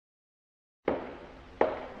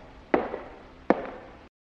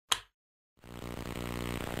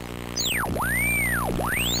Far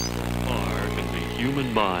in the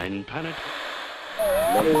human mind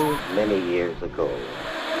many years ago.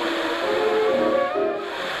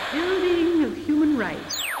 Building of human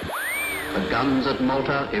rights. The guns at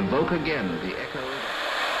Malta evoke again the echo.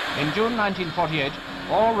 In June 1948,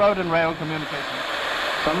 all road and rail communication.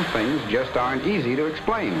 Some things just aren't easy to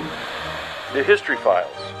explain. The History Files.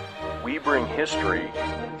 We bring history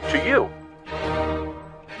to you.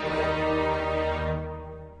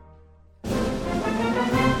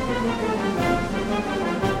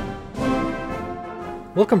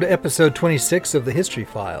 Welcome to episode 26 of the History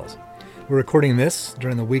Files. We're recording this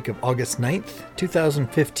during the week of August 9th,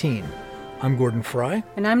 2015. I'm Gordon Fry.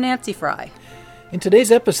 And I'm Nancy Fry. In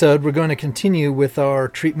today's episode, we're going to continue with our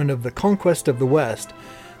treatment of the conquest of the West,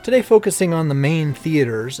 today focusing on the main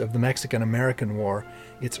theaters of the Mexican-American War,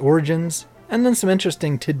 its origins, and then some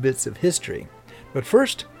interesting tidbits of history. But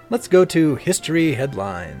first, let's go to History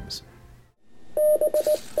Headlines.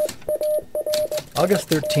 August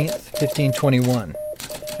 13th, 1521.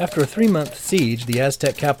 After a 3-month siege, the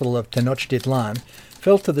Aztec capital of Tenochtitlan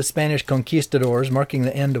fell to the Spanish conquistadors, marking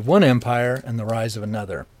the end of one empire and the rise of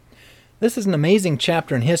another. This is an amazing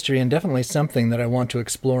chapter in history and definitely something that I want to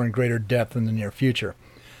explore in greater depth in the near future.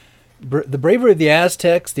 The bravery of the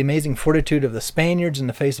Aztecs, the amazing fortitude of the Spaniards in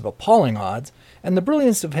the face of appalling odds, and the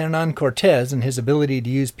brilliance of Hernan Cortez and his ability to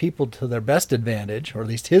use people to their best advantage, or at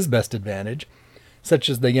least his best advantage, such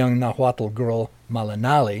as the young Nahuatl girl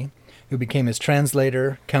Malinali, who became his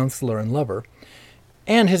translator, counselor, and lover,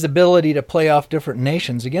 and his ability to play off different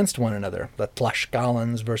nations against one another, the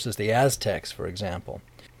Tlaxcalans versus the Aztecs, for example.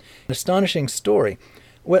 An astonishing story.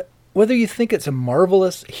 Whether you think it's a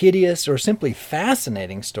marvelous, hideous, or simply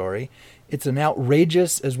fascinating story, it's an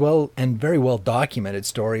outrageous as well and very well documented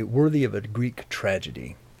story worthy of a Greek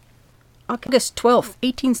tragedy. August 12,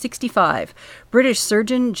 1865, British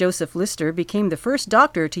surgeon Joseph Lister became the first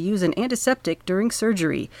doctor to use an antiseptic during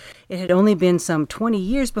surgery. It had only been some 20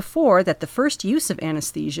 years before that the first use of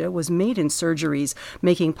anesthesia was made in surgeries,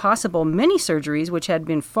 making possible many surgeries which had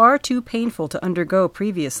been far too painful to undergo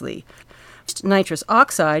previously. Nitrous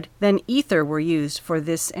oxide, then ether were used for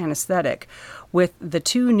this anesthetic. With the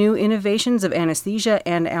two new innovations of anesthesia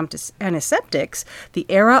and antiseptics, the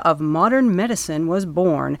era of modern medicine was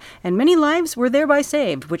born, and many lives were thereby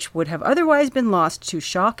saved, which would have otherwise been lost to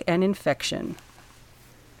shock and infection.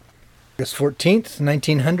 August 14th,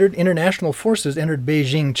 1900, international forces entered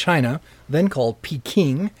Beijing, China, then called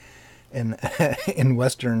Peking in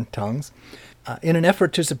Western tongues, in an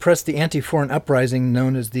effort to suppress the anti-foreign uprising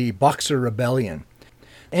known as the Boxer Rebellion.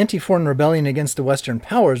 Anti-foreign rebellion against the Western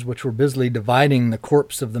powers, which were busily dividing the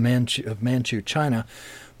corpse of Manchu China,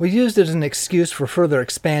 was used as an excuse for further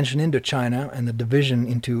expansion into China and the division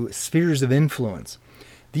into spheres of influence.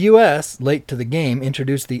 The U.S., late to the game,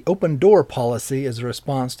 introduced the open door policy as a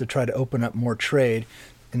response to try to open up more trade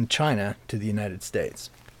in China to the United States.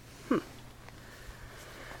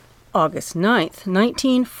 August 9th,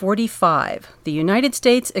 1945, the United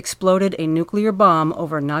States exploded a nuclear bomb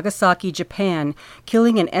over Nagasaki, Japan,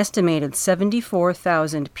 killing an estimated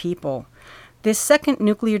 74,000 people. This second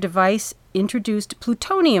nuclear device introduced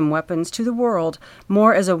plutonium weapons to the world,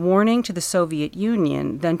 more as a warning to the Soviet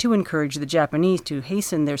Union than to encourage the Japanese to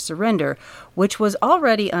hasten their surrender, which was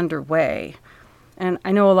already underway. And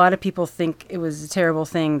I know a lot of people think it was a terrible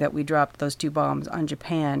thing that we dropped those two bombs on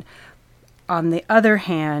Japan. On the other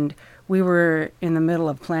hand, we were in the middle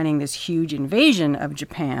of planning this huge invasion of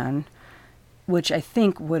Japan, which I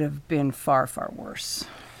think would have been far, far worse.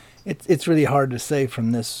 It's really hard to say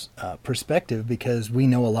from this perspective because we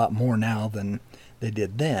know a lot more now than they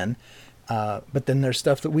did then. But then there's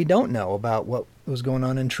stuff that we don't know about what was going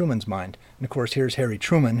on in Truman's mind. And of course, here's Harry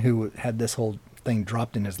Truman, who had this whole thing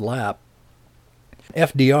dropped in his lap.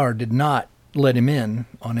 FDR did not let him in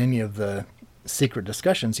on any of the secret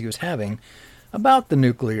discussions he was having about the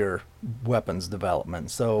nuclear weapons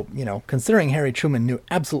development. So, considering Harry Truman knew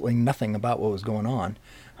absolutely nothing about what was going on,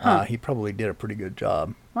 he probably did a pretty good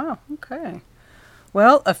job. Wow, okay.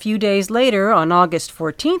 Well, a few days later, on August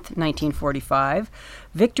 14th, 1945,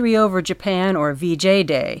 Victory over Japan, or VJ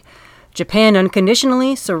Day. Japan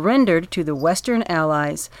unconditionally surrendered to the Western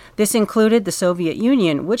Allies. This included the Soviet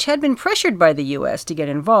Union, which had been pressured by the U.S. to get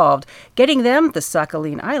involved, getting them the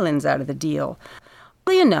Sakhalin Islands out of the deal.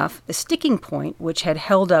 Oddly enough, the sticking point, which had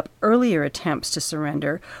held up earlier attempts to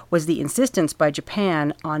surrender, was the insistence by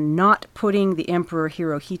Japan on not putting the Emperor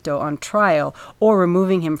Hirohito on trial or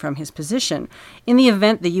removing him from his position. In the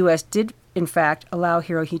event the U.S. did in fact, allow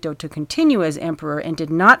Hirohito to continue as emperor and did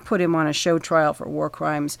not put him on a show trial for war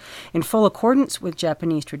crimes. In full accordance with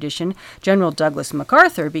Japanese tradition, General Douglas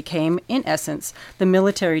MacArthur became, in essence, the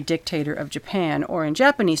military dictator of Japan, or in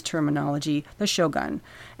Japanese terminology, the shogun,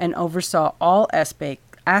 and oversaw all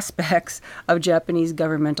aspects of Japanese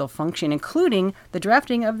governmental function, including the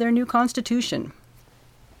drafting of their new constitution.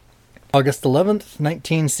 August 11th,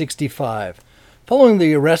 1965. Following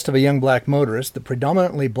the arrest of a young black motorist, the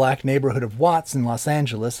predominantly black neighborhood of Watts in Los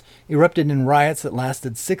Angeles erupted in riots that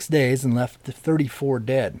lasted 6 days and left 34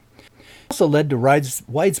 dead. It also led to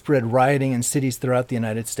widespread rioting in cities throughout the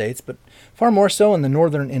United States, but far more so in the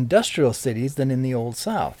northern industrial cities than in the Old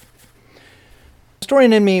South. The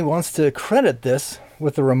historian in me wants to credit this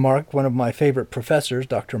with the remark one of my favorite professors,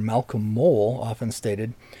 Dr. Malcolm Mole, often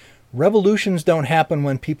stated, "Revolutions don't happen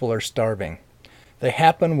when people are starving. They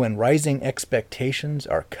happen when rising expectations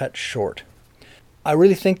are cut short." I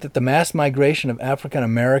really think that the mass migration of African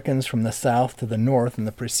Americans from the South to the North in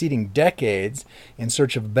the preceding decades in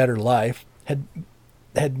search of a better life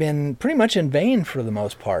had been pretty much in vain for the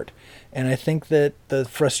most part. And I think that the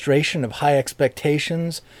frustration of high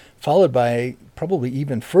expectations, followed by probably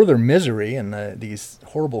even further misery in these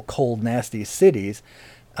horrible, cold, nasty cities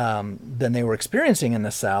than they were experiencing in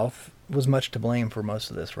the South, was much to blame for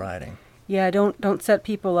most of this rioting. Yeah, don't set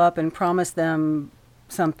people up and promise them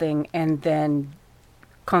something and then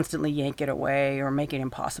constantly yank it away or make it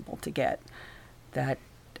impossible to get.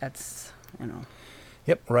 That's.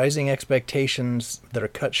 Yep, rising expectations that are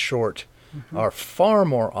cut short are far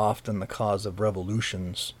more often the cause of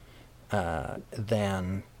revolutions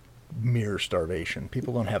than mere starvation.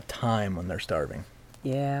 People don't have time when they're starving.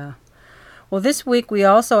 Yeah. Well, this week we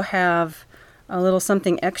also have a little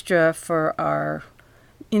something extra for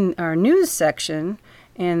in our news section,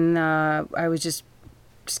 and I was just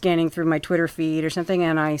scanning through my Twitter feed or something,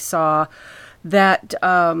 and I saw that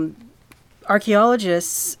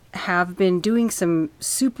archaeologists have been doing some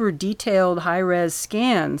super detailed high-res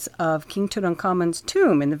scans of King Tutankhamun's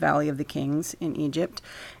tomb in the Valley of the Kings in Egypt,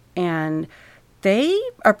 and they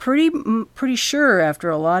are pretty sure after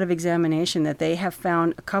a lot of examination that they have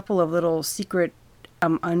found a couple of little secret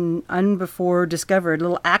unbefore discovered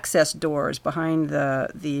little access doors behind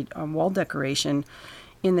the wall decoration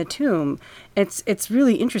in the tomb. It's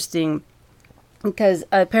really interesting because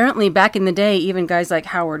apparently back in the day, even guys like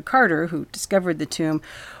Howard Carter, who discovered the tomb,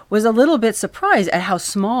 was a little bit surprised at how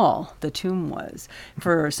small the tomb was.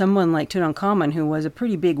 For someone like Tutankhamun, who was a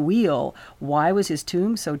pretty big wheel, why was his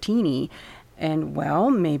tomb so teeny? And well,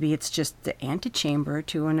 maybe it's just the antechamber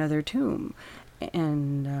to another tomb.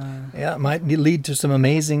 And yeah, it might lead to some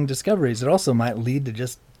amazing discoveries. It also might lead to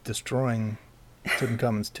just destroying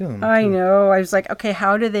Tutankhamun's tomb. I know. I was like, okay,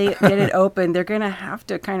 how do they get it open? They're going to have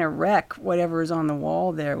to kind of wreck whatever is on the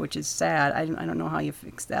wall there, which is sad. I don't know how you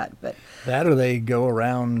fix that, but that, or they go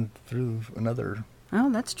around through another. Oh,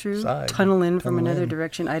 that's true. Side. Tunnel in from another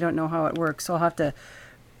direction. I don't know how it works, so I'll have to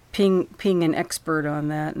ping an expert on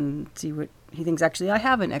that and see what he thinks. Actually, I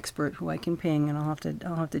have an expert who I can ping, and I'll have to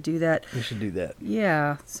do that. We should do that.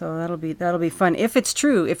 Yeah, so that'll be fun. If it's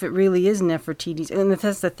true, if it really is Nefertiti's, and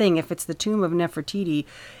that's the thing. If it's the tomb of Nefertiti,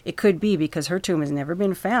 it could be because her tomb has never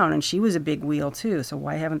been found, and she was a big wheel too. So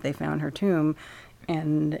why haven't they found her tomb?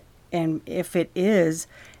 And if it is,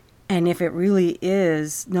 and if it really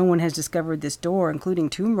is, no one has discovered this door, including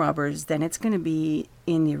tomb robbers, then it's going to be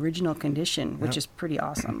in the original condition, which is pretty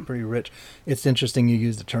awesome. Pretty rich. It's interesting you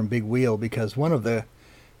use the term big wheel because one of the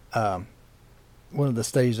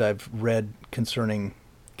studies I've read concerning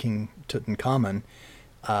King Tutankhamun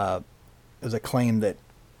is a claim that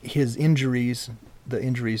his injuries, the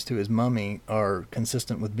injuries to his mummy, are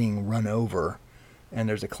consistent with being run over. And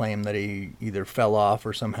there's a claim that he either fell off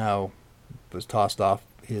or somehow was tossed off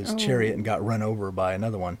his chariot and got run over by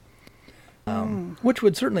another one, which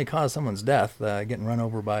would certainly cause someone's death, getting run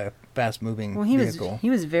over by a fast-moving vehicle. He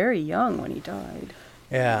was very young when he died.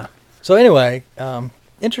 Yeah. So anyway,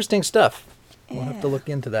 interesting stuff. We'll have to look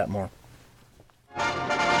into that more.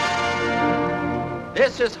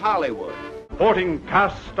 This is Hollywood. Sporting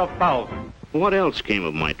cast of thousands. What else came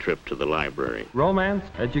of my trip to the library? Romance,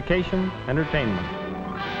 education, entertainment.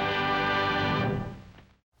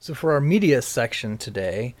 So for our media section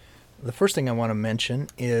today, the first thing I want to mention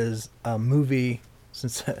is a movie,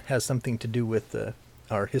 since it has something to do with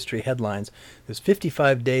our history headlines. There's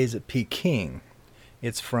 55 Days at Peking.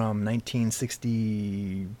 It's from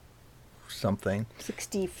 1960-something.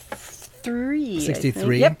 63.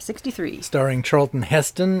 63? Yep, 63. Starring Charlton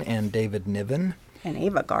Heston and David Niven. And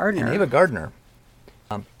Ava Gardner.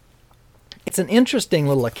 It's an interesting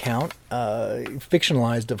little account,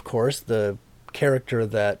 fictionalized, of course. The character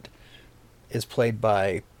that is played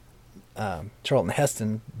by Charlton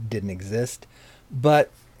Heston, didn't exist,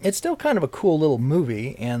 but it's still kind of a cool little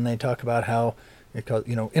movie, and they talk about how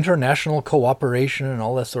international cooperation and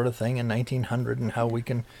all that sort of thing in 1900, and how we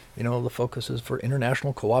can, the focus is for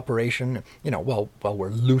international cooperation, while we're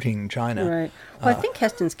looting China. Right. Well, I think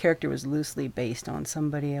Heston's character was loosely based on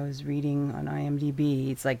somebody I was reading on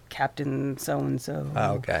IMDb. It's like Captain so-and-so.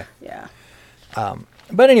 Oh, okay. Yeah.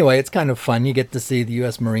 But anyway, it's kind of fun. You get to see the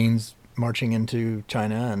U.S. Marines marching into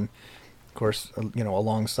China, and of course,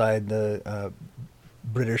 alongside the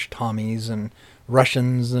British Tommies and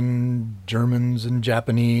Russians and Germans and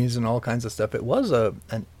Japanese and all kinds of stuff. It was a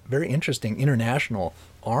very interesting international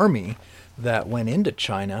army that went into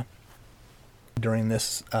China during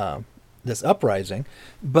this uprising.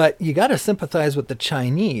 But you got to sympathize with the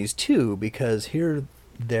Chinese too, because here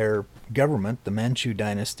their government, the Manchu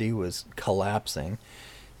dynasty, was collapsing,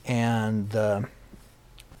 and the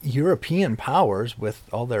European powers, with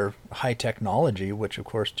all their high technology, which of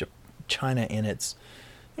course China in its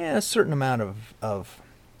a certain amount of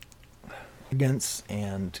arrogance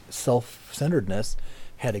and self-centeredness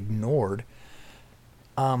had ignored,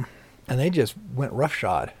 and they just went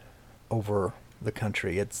roughshod over the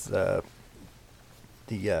country. It's the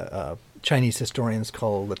Chinese historians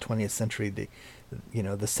call the 20th century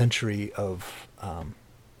the century of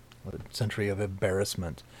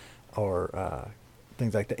embarrassment, or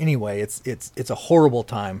things like that. Anyway, it's a horrible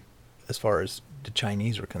time as far as the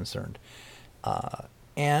Chinese are concerned.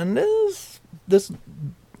 And this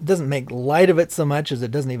doesn't make light of it so much as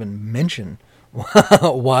it doesn't even mention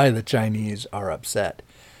why the Chinese are upset.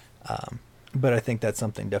 But I think that's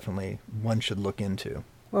something definitely one should look into.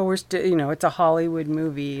 Well, we're still, it's a Hollywood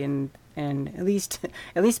movie, and at least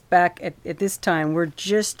back at this time,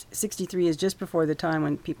 63 is just before the time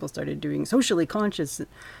when people started doing socially conscious,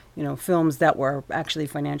 films that were actually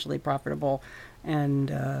financially profitable,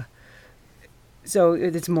 and so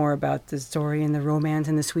it's more about the story and the romance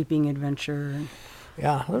and the sweeping adventure.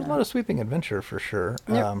 Yeah, there's a lot of sweeping adventure for sure.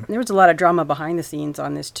 There was a lot of drama behind the scenes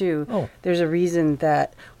on this too. Oh. There's a reason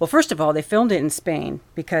that, well, first of all, they filmed it in Spain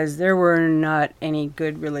because there were not any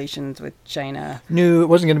good relations with China. No, it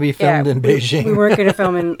wasn't going to be filmed in Beijing. We weren't going to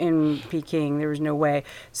film in Peking. There was no way.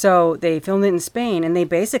 So they filmed it in Spain, and they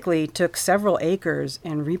basically took several acres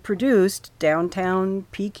and reproduced downtown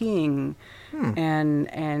Peking.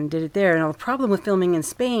 And did it there. And the problem with filming in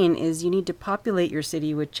Spain is you need to populate your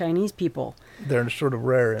city with Chinese people. They're sort of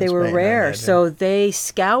rare in Spain. They were rare, so they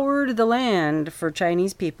scoured the land for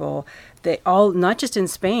Chinese people. Not just in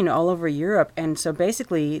Spain, all over Europe. And so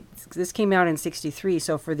basically, this came out in 1963.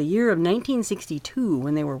 So for the year of 1962,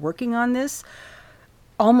 when they were working on this,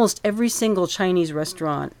 almost every single Chinese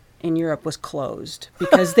restaurant in Europe was closed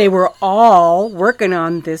because they were all working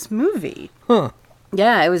on this movie. Huh.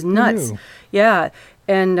 Yeah, it was nuts. Yeah,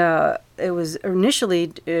 and it was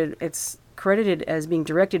initially, it's credited as being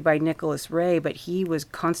directed by Nicholas Ray, but he was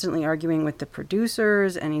constantly arguing with the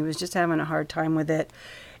producers, and he was just having a hard time with it.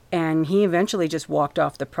 And he eventually just walked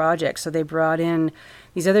off the project. So they brought in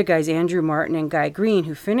these other guys, Andrew Martin and Guy Green,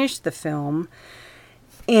 who finished the film.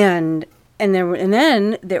 And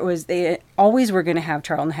then they always were going to have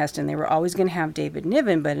Charlton Heston. They were always going to have David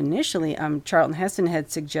Niven, but initially Charlton Heston had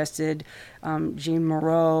suggested Jean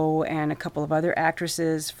Moreau and a couple of other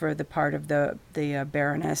actresses for the part of the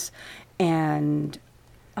Baroness, and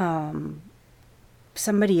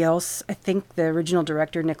somebody else, I think the original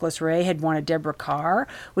director, Nicholas Ray, had wanted Deborah Carr,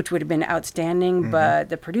 which would have been outstanding, but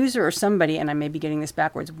the producer or somebody, and I may be getting this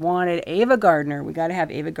backwards, wanted Ava Gardner. We got to have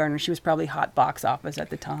Ava Gardner. She was probably hot box office at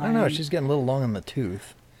the time. I don't know. She's getting a little long in the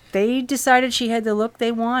tooth. They decided she had the look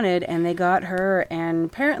they wanted, and they got her. And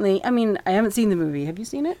apparently, I haven't seen the movie. Have you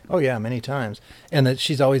seen it? Oh, yeah, many times. And that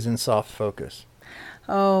she's always in soft focus.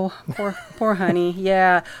 Oh, poor honey.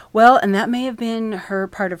 Yeah. Well, and that may have been her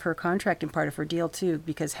part of her contract and part of her deal too,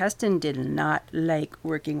 because Heston did not like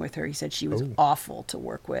working with her. He said she was awful to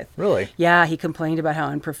work with. Really? Yeah. He complained about how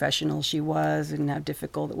unprofessional she was and how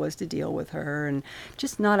difficult it was to deal with her, and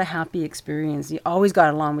just not a happy experience. He always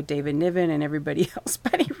got along with David Niven and everybody else,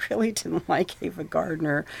 but he really didn't like Ava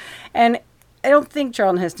Gardner. And I don't think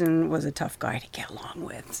Charlton Heston was a tough guy to get along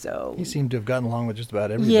with, so... He seemed to have gotten along with just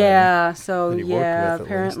about everybody. Yeah, so, yeah,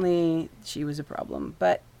 apparently she was a problem.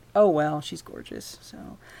 But, oh well, she's gorgeous,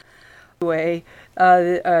 so... Anyway,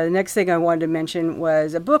 the next thing I wanted to mention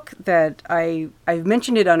was a book that I've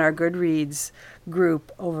mentioned it on our Goodreads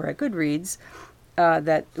group over at Goodreads.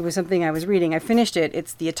 That it was something I was reading. I finished it.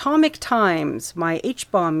 It's The Atomic Times, My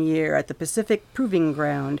H-Bomb Year at the Pacific Proving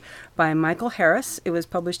Ground by Michael Harris. It was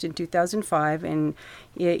published in 2005, and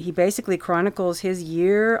he basically chronicles his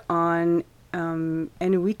year on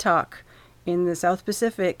Enewetak in the South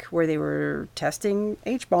Pacific where they were testing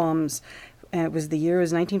H-bombs. And it was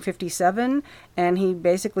 1957, and he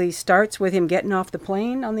basically starts with him getting off the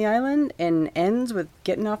plane on the island and ends with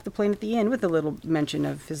getting off the plane at the end with a little mention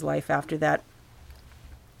of his life after that.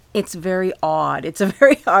 It's very odd. It's a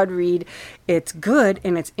very odd read. It's good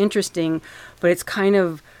and it's interesting, but it's kind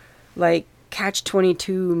of like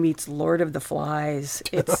Catch-22 meets Lord of the Flies.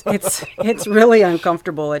 It's really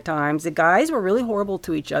uncomfortable at times. The guys were really horrible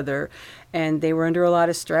to each other, and they were under a lot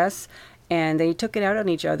of stress. And they took it out on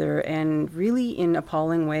each other, and really in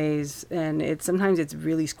appalling ways. And sometimes it's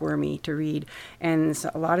really squirmy to read. And so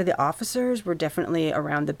a lot of the officers were definitely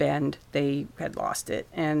around the bend. They had lost it.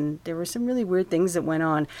 And there were some really weird things that went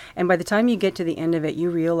on. And by the time you get to the end of it, you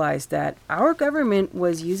realize that our government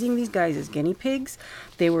was using these guys as guinea pigs.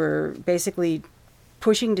 They were basically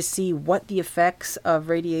pushing to see what the effects of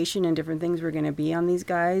radiation and different things were going to be on these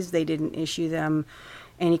guys. They didn't issue them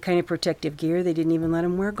any kind of protective gear. They didn't even let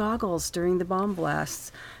them wear goggles during the bomb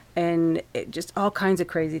blasts. And just all kinds of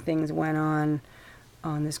crazy things went on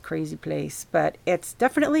this crazy place. But it's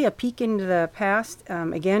definitely a peek into the past.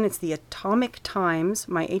 Again, it's the Atomic Times,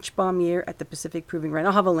 My H-Bomb Year at the Pacific Proving Ground.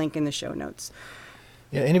 I'll have a link in the show notes.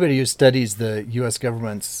 Yeah, anybody who studies the U.S.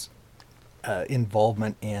 government's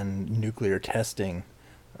involvement in nuclear testing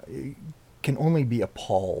can only be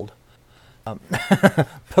appalled.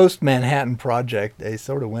 Post-Manhattan Project, they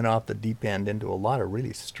sort of went off the deep end into a lot of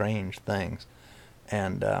really strange things.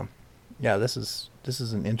 And this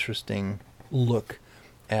is an interesting look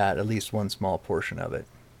at least one small portion of it.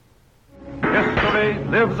 History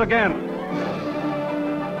lives again.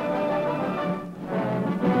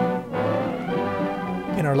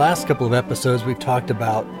 In our last couple of episodes, we've talked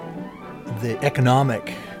about the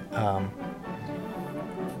economic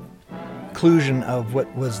inclusion of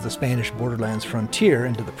what was the Spanish borderlands frontier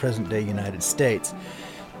into the present-day United States.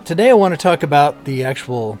 Today I want to talk about the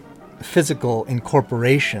actual physical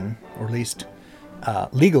incorporation, or at least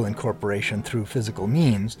legal incorporation through physical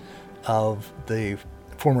means, of the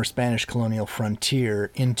former Spanish colonial frontier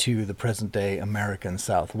into the present-day American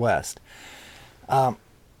Southwest.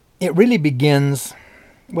 It really begins,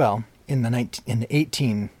 well, in the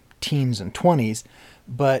 18 teens and 20s,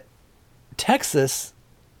 but Texas,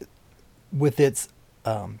 with its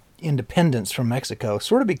independence from Mexico,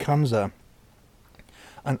 sort of becomes an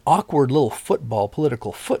awkward little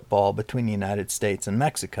political football between the United States and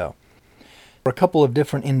Mexico. There were a couple of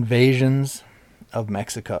different invasions of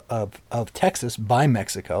Mexico, of Texas by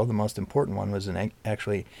Mexico. The most important one was in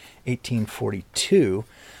actually 1842,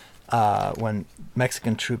 when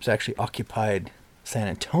Mexican troops actually occupied San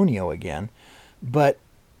Antonio again. But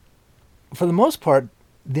for the most part,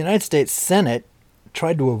 the United States Senate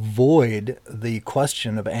tried to avoid the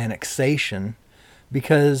question of annexation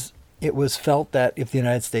because it was felt that if the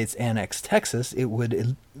United States annexed Texas, it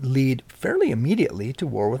would lead fairly immediately to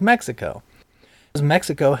war with Mexico. Because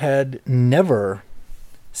Mexico had never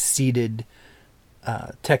ceded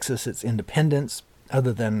Texas its independence,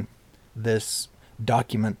 other than this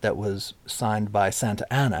document that was signed by Santa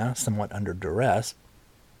Anna, somewhat under duress.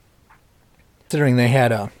 Considering they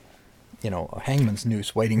had a hangman's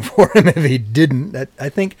noose waiting for him if he didn't. I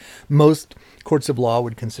think most courts of law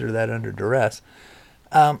would consider that under duress.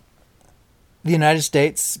 The United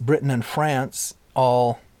States, Britain, and France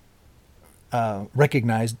all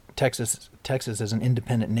recognized Texas as an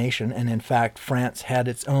independent nation, and in fact, France had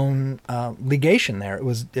its own legation there.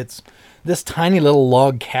 It's this tiny little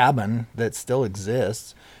log cabin that still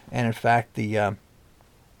exists, and in fact, he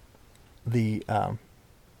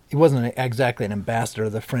wasn't exactly an ambassador.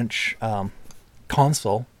 The French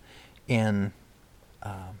consul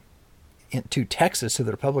to Texas, to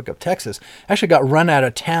the Republic of Texas, actually got run out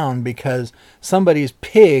of town because somebody's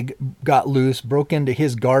pig got loose, broke into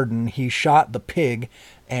his garden. He shot the pig,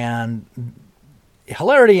 and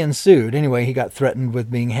hilarity ensued. Anyway, he got threatened with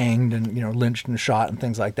being hanged and lynched and shot and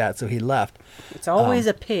things like that, so he left. It's always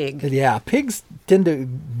a pig. Yeah, pigs tend to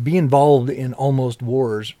be involved in almost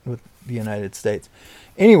wars with the United States.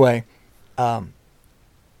 Anyway,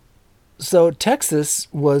 so Texas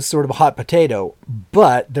was sort of a hot potato,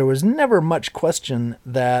 but there was never much question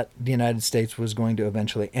that the United States was going to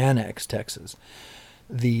eventually annex Texas.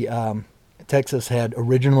 Texas had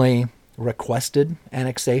originally requested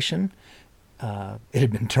annexation. It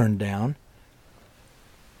had been turned down.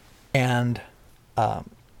 And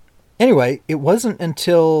anyway, it wasn't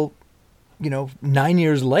until, 9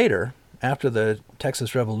 years later, after the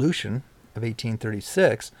Texas Revolution of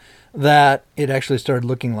 1836, that it actually started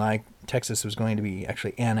looking like Texas was going to be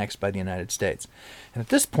actually annexed by the United States. And at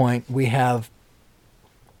this point, we have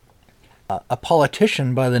a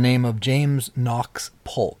politician by the name of James Knox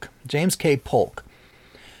Polk. James K. Polk,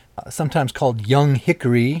 sometimes called Young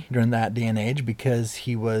Hickory during that day and age because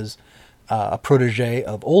he was a protege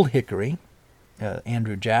of Old Hickory,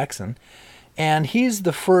 Andrew Jackson. And he's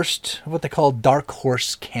the first, what they call dark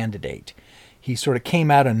horse candidate. He sort of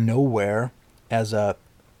came out of nowhere as a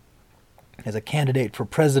candidate for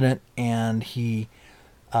president, and he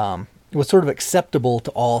was sort of acceptable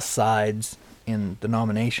to all sides in the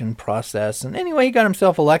nomination process. And anyway, he got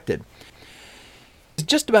himself elected. He's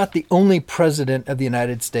just about the only president of the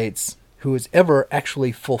United States who has ever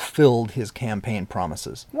actually fulfilled his campaign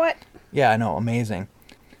promises. What? Yeah, I know, amazing.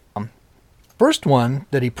 First one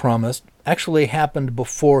that he promised actually happened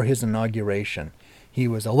before his inauguration. He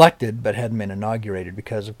was elected but hadn't been inaugurated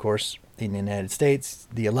because, of course, in the United States,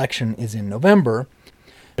 the election is in November.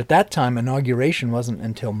 At that time, inauguration wasn't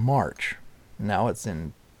until March. Now it's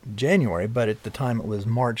in January, but at the time it was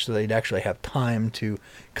March, so they'd actually have time to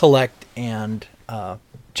collect and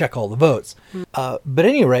check all the votes. But at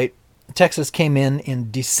any rate, Texas came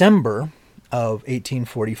in December of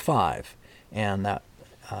 1845, and that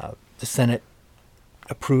the Senate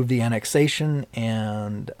approved the annexation,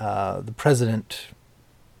 and the president,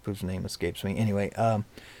 whose name escapes me, anyway,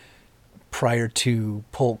 prior to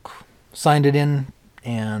Polk signed it in,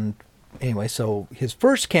 and anyway, so his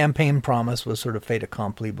first campaign promise was sort of fait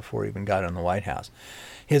accompli before he even got in the White House.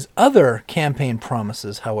 His other campaign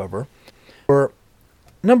promises, however, were,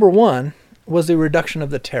 number one, was a reduction of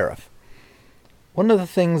the tariff. One of the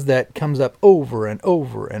things that comes up over and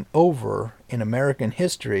over and over in American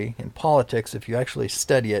history, in politics, if you actually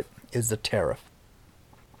study it, is the tariff.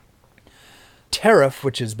 Tariff,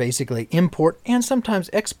 which is basically import and sometimes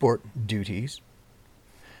export duties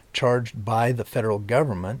charged by the federal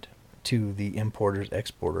government to the importers,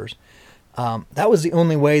 exporters. That was the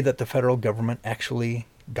only way that the federal government actually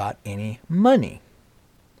got any money.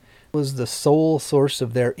 It was the sole source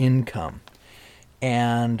of their income.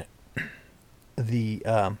 And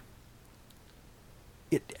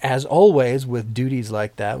as always with duties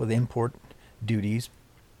like that, with import duties,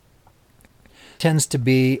 tends to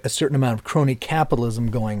be a certain amount of crony capitalism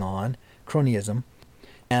going on, cronyism,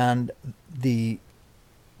 and the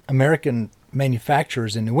American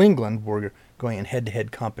manufacturers in New England were going in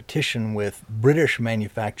head-to-head competition with British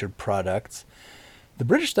manufactured products. The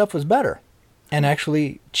British stuff was better and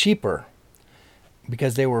actually cheaper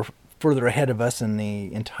because they were further ahead of us in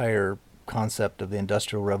the entire concept of the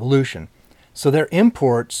Industrial Revolution. So their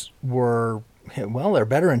imports were, well, they're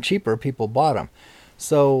better and cheaper. People bought them.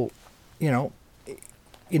 So, in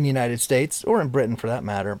the United States, or in Britain for that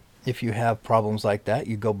matter, if you have problems like that,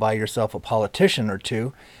 you go buy yourself a politician or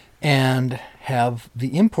two and have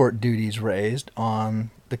the import duties raised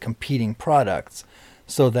on the competing products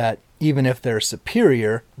so that even if they're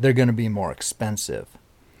superior, they're going to be more expensive.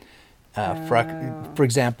 For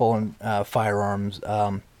example, in firearms,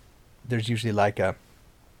 there's usually like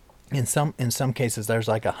in some cases there's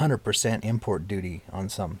like 100% import duty on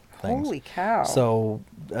some things. Holy cow! So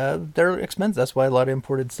they're expensive. That's why a lot of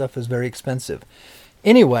imported stuff is very expensive.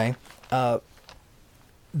 Anyway,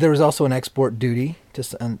 there was also an export duty to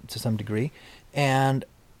some degree, and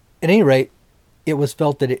at any rate, it was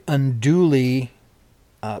felt that it unduly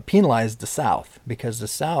penalized the South because the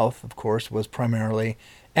South, of course, was primarily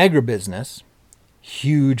agribusiness,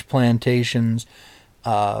 huge plantations,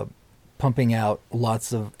 pumping out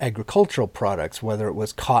lots of agricultural products, whether it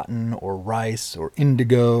was cotton or rice or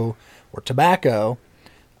indigo or tobacco.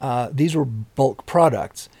 These were bulk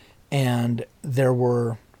products, and there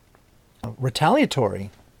were retaliatory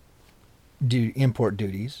import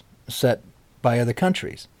duties set by other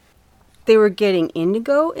countries. They were getting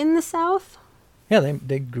indigo in the South? Yeah,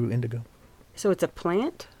 they grew indigo. So it's a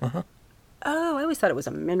plant? Uh-huh. Oh, I always thought it was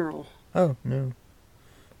a mineral. Oh, no.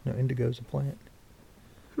 No, indigo's a plant.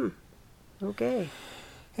 Okay.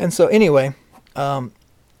 And so anyway, Polk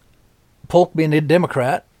being a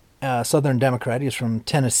Democrat, Southern Democrat, he was from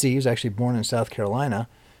Tennessee. He was actually born in South Carolina,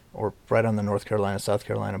 or right on the North Carolina-South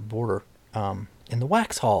Carolina border, in the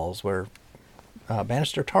wax halls where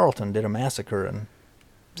Bannister Tarleton did a massacre in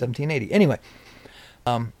 1780. Anyway,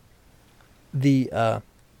 the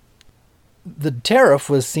tariff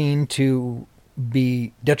was seen to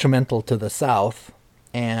be detrimental to the South,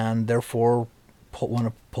 and therefore one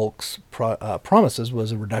of Polk's promises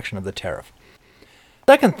was a reduction of the tariff.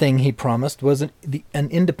 Second thing he promised was an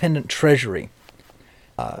independent treasury.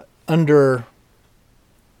 Under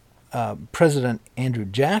President Andrew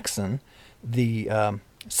Jackson, the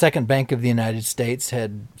Second Bank of the United States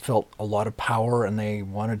had felt a lot of power, and they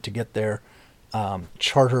wanted to get their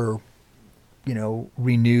charter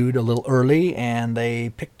renewed a little early, and they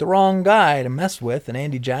picked the wrong guy to mess with, and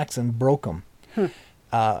Andy Jackson broke them.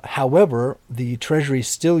 However, the Treasury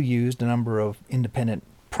still used a number of independent,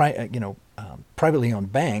 privately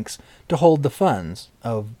owned banks to hold the funds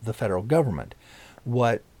of the federal government.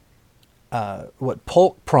 What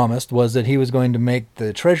Polk promised was that he was going to make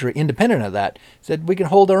the Treasury independent of that. He said, we can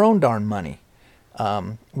hold our own darn money.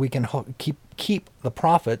 We can keep the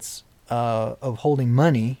profits of holding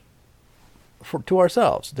money to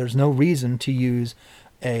ourselves. There's no reason to use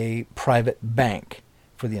a private bank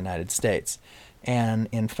for the United States. And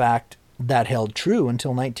in fact, that held true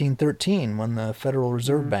until 1913 when the Federal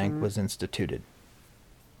Reserve Bank was instituted.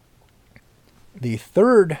 The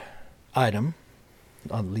third item,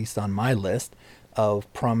 at least on my list,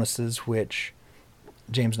 of promises which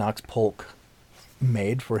James Knox Polk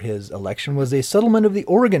made for his election was a settlement of the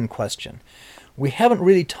Oregon question. We haven't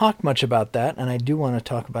really talked much about that, and I do want to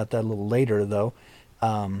talk about that a little later, though,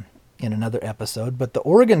 in another episode. But the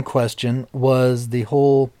Oregon question was the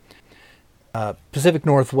whole Pacific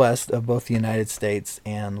Northwest of both the United States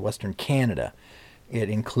and Western Canada. It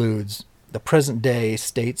includes the present-day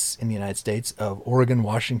states in the United States of Oregon,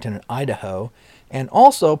 Washington, and Idaho, and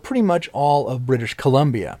also pretty much all of British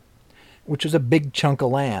Columbia, which is a big chunk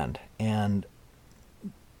of land. And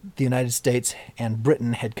the United States and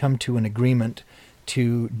Britain had come to an agreement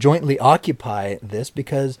to jointly occupy this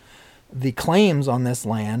because the claims on this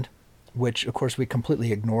land, which of course we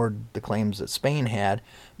completely ignored the claims that Spain had,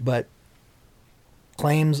 but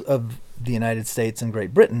claims of the United States and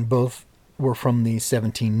Great Britain both were from the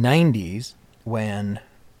 1790s when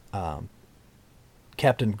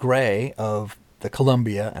Captain Gray of the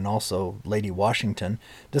Columbia and also Lady Washington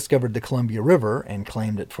discovered the Columbia River and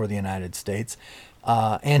claimed it for the United States.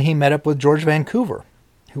 And he met up with George Vancouver,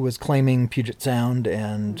 who was claiming Puget Sound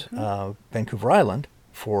and Vancouver Island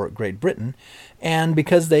for Great Britain. And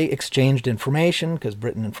because they exchanged information, because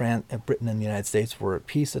Britain and the United States were at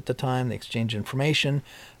peace at the time, they exchanged information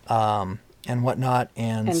and whatnot.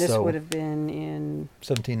 And this so, would have been in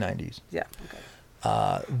 1790s. Yeah.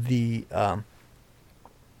 Okay.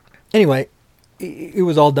 Anyway, it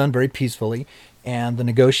was all done very peacefully, and the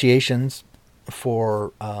negotiations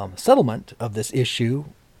for settlement of this issue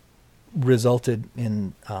resulted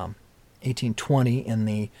in 1820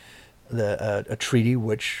 in a treaty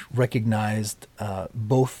which recognized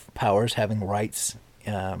both powers having rights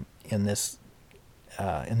in this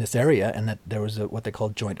area, and that there was what they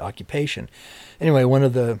called joint occupation. Anyway, one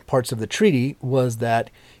of the parts of the treaty was that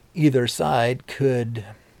either side could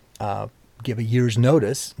give a year's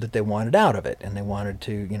notice that they wanted out of it, and they wanted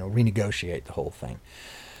to renegotiate the whole thing.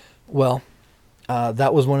 Well,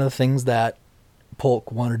 that was one of the things that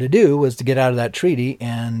Polk wanted to do, was to get out of that treaty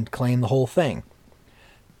and claim the whole thing.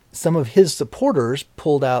 Some of his supporters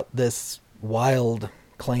pulled out this wild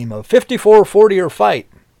claim of 5440 or fight,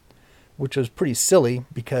 which was pretty silly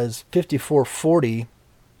because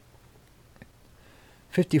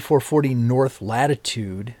 5440 north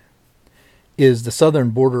latitude is the southern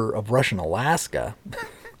border of Russian Alaska.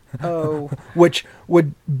 Oh. Which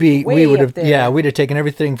would be, Way we would up have, there. we'd have taken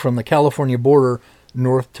everything from the California border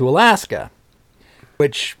north to Alaska,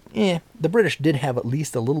 which, the British did have at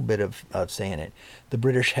least a little bit of say in it. The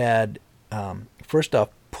British had, first off,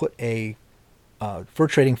 put a fur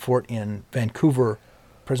trading fort in Vancouver,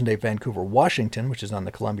 present-day Vancouver, Washington, which is on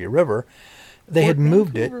the Columbia River. They had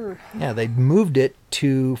moved it. Yeah, they'd moved it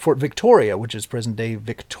to Fort Victoria, which is present-day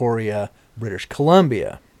Victoria, British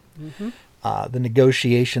Columbia. The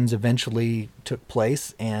negotiations eventually took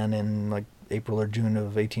place, and in April or June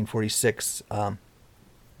of 1846,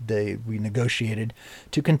 we negotiated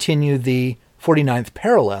to continue the 49th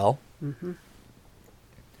parallel,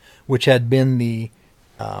 which had been the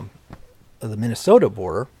Minnesota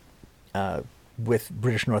border with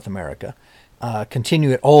British North America, continue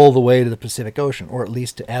it all the way to the Pacific Ocean, or at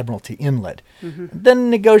least to Admiralty Inlet. Then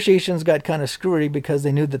negotiations got kind of screwy because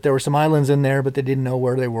they knew that there were some islands in there, but they didn't know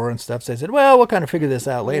where they were and stuff. So they said, well, we'll kind of figure this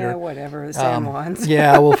out later. Yeah, whatever. The San Juans.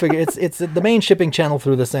 Yeah, we'll figure. It's the main shipping channel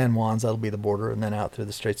through the San Juans. That'll be the border, and then out through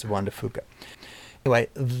the Straits of Juan de Fuca. Anyway,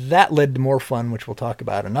 that led to more fun, which we'll talk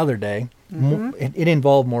about another day. It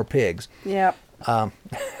involved more pigs. Yep.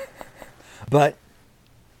 But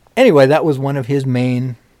anyway, that was one of his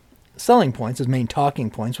main selling points, his main talking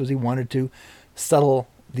points, was he wanted to settle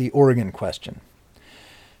the Oregon question.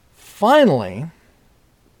 Finally,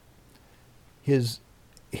 his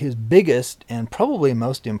biggest and probably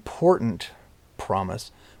most important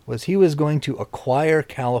promise was he was going to acquire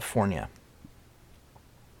California.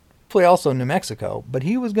 Hopefully also New Mexico, but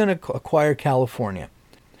he was going to acquire California.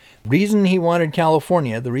 Reason he wanted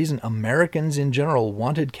California, the reason Americans in general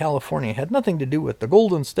wanted California, had nothing to do with the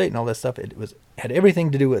Golden State and all that stuff. It had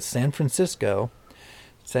everything to do with San Francisco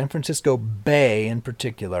Bay in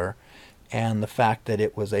particular, and the fact that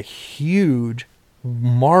it was a huge,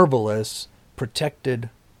 marvelous, protected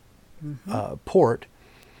port,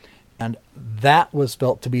 and that was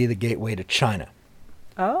felt to be the gateway to China.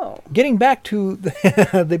 Oh. Getting back to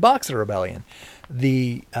the Boxer Rebellion,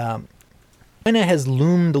 China has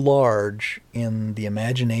loomed large in the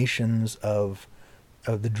imaginations of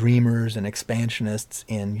the dreamers and expansionists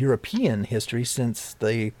in European history since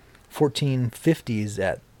the 1450s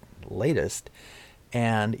at latest.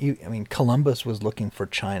 And, I mean, Columbus was looking for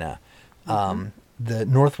China. The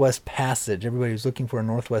Northwest Passage, everybody was looking for a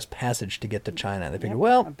Northwest Passage to get to China. They figured,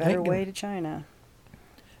 well... a better way to China.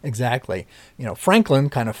 Exactly. You know, Franklin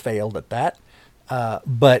kind of failed at that,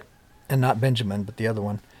 and not Benjamin, but the other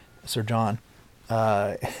one, Sir John.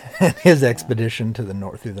 His expedition to the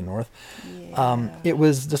north, through the north. It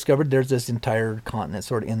was discovered there's this entire continent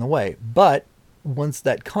sort of in the way. But once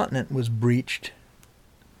that continent was breached,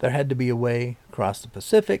 there had to be a way across the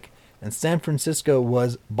Pacific, and San Francisco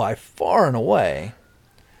was by far and away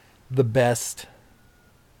the best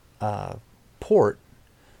port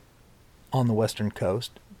on the western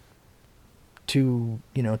coast to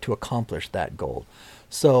accomplish that goal.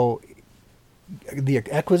 So the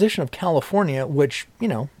acquisition of California, which,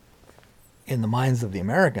 in the minds of the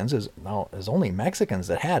Americans is only Mexicans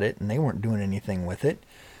that had it, and they weren't doing anything with it.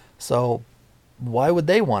 So why would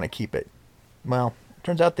they want to keep it? Well, it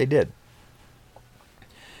turns out they did.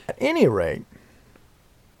 At any rate,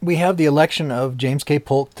 we have the election of James K.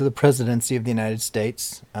 Polk to the presidency of the United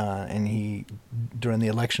States, and he, during the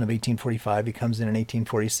election of 1845, he comes in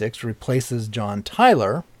 1846, replaces John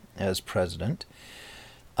Tyler as president.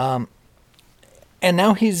 And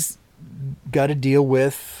now he's got to deal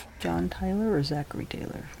with... John Tyler or Zachary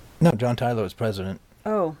Taylor? No, John Tyler was president.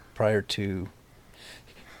 Oh. Prior to...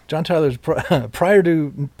 John Tyler's prior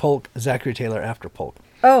to Polk, Zachary Taylor after Polk.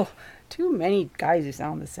 Oh, too many guys who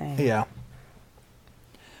sound the same. Yeah.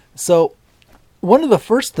 So, one of the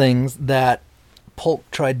first things that Polk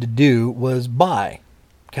tried to do was buy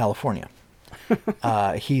California.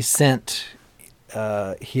 He sent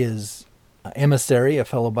his emissary, a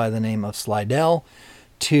fellow by the name of Slidell,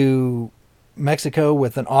 to Mexico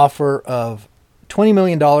with an offer of $20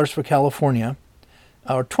 million for California,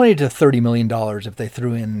 or $20 to $30 million if they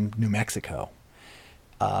threw in New Mexico.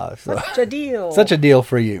 Such a deal. Such a deal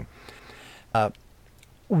for you.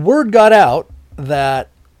 Word got out that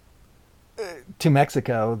to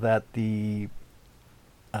Mexico that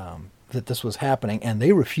that this was happening, and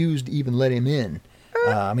they refused to even let him in.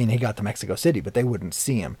 I mean, he got to Mexico City, but they wouldn't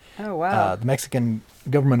see him. Oh, wow. The Mexican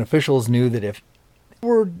government officials knew that if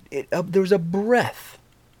there was a breath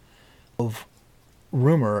of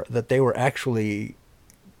rumor that they were actually,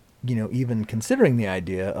 even considering the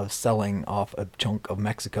idea of selling off a chunk of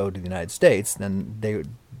Mexico to the United States, then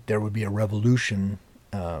there would be a revolution,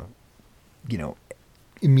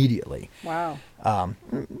 immediately. Wow.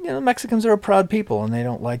 Mexicans are a proud people, and they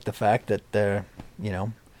don't like the fact that they're,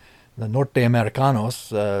 the Norte Americanos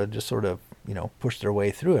just sort of, push their way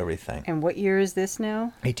through everything. And what year is this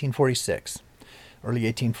now? 1846, early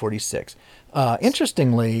 1846.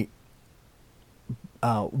 Interestingly,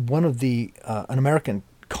 one of an American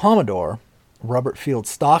Commodore, Robert Field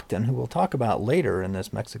Stockton, who we'll talk about later in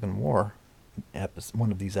this Mexican War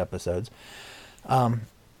one of these episodes,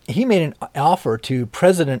 he made an offer to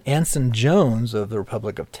President Anson Jones of the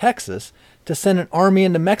Republic of Texas to send an army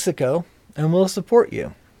into Mexico, and we'll support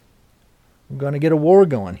you. We're going to get a war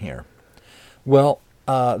going here. Well,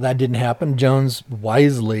 that didn't happen. Jones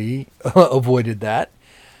wisely avoided that.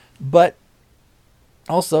 But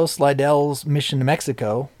also, Slidell's mission to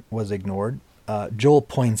Mexico was ignored. Joel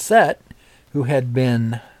Poinsett, who had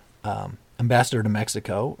been ambassador to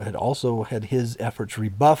Mexico, had also had his efforts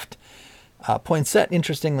rebuffed. Poinsett,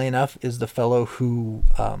 interestingly enough, is the fellow who,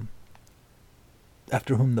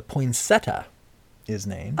 after whom the poinsettia is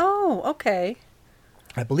named. Oh, okay.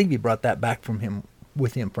 I believe he brought that back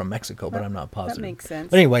with him from Mexico, but I'm not positive. That makes sense.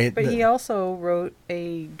 But anyway, but he also wrote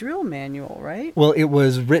a drill manual, right? Well, it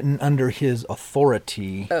was written under his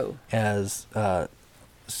authority as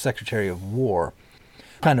Secretary of War.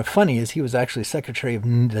 Kind of funny is he was actually Secretary of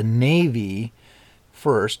the Navy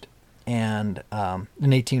first, and in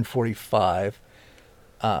 1845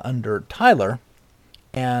 under Tyler,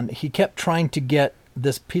 and he kept trying to get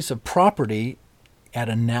this piece of property at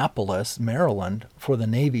Annapolis, Maryland, for the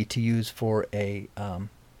Navy to use for an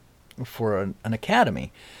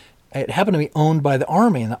academy. It happened to be owned by the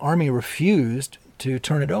Army, and the Army refused to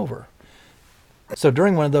turn it over. So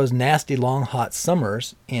during one of those nasty, long, hot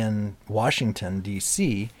summers in Washington,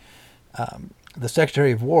 D.C., the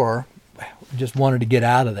Secretary of War just wanted to get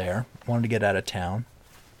out of there, wanted to get out of town.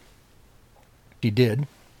 He did,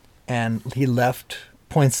 and he left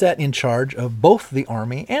Poinsett in charge of both the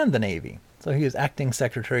Army and the Navy. So he was acting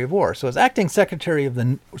Secretary of War. So as Secretary of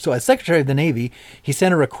the Navy, he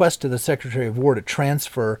sent a request to the Secretary of War to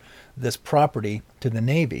transfer this property to the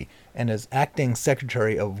Navy. And as acting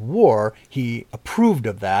Secretary of War, he approved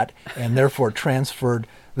of that and therefore transferred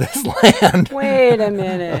this land Wait a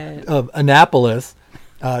minute. of Annapolis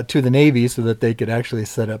to the Navy so that they could actually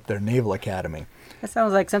set up their naval academy. That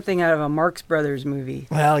sounds like something out of a Marx Brothers movie.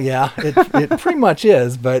 Well, yeah, it pretty much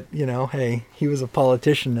is, but, hey, he was a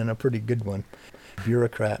politician and a pretty good one.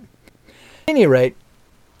 Bureaucrat. At any rate,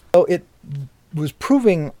 so it was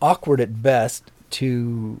proving awkward at best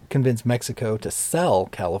to convince Mexico to sell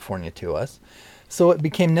California to us, so it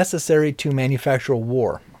became necessary to manufacture a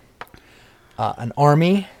war. An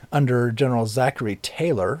army under General Zachary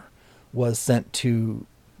Taylor was sent to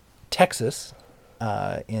Texas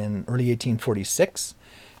in early 1846,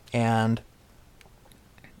 and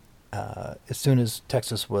as soon as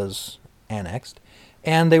Texas was annexed,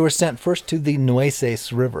 and they were sent first to the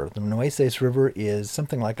Nueces River. The Nueces River is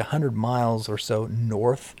something like 100 miles or so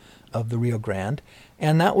north of the Rio Grande,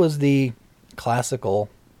 and that was the classical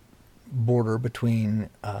border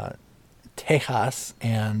between Tejas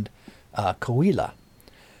and Coahuila.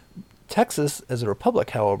 Texas, as a republic,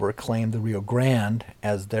 however, claimed the Rio Grande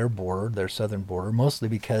as their border, their southern border, mostly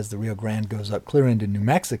because the Rio Grande goes up clear into New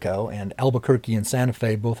Mexico, and Albuquerque and Santa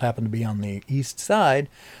Fe both happen to be on the east side.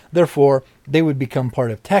 Therefore, they would become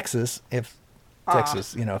part of Texas if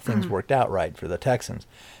if things worked out right for the Texans.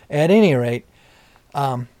 At any rate,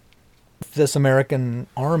 this American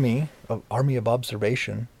army of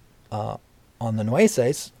observation on the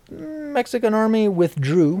Nueces, Mexican army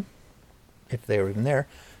withdrew, if they were even there,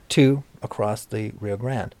 to across the Rio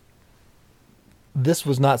Grande. This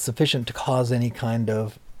was not sufficient to cause any kind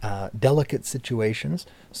of delicate situations,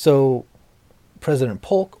 so President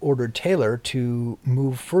Polk ordered Taylor to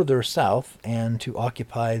move further south and to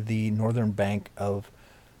occupy the northern bank of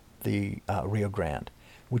the Rio Grande,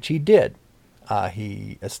 which he did.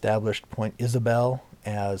 He established Point Isabel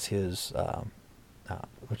as his,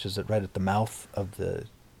 which is right at the mouth of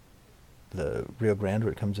the Rio Grande,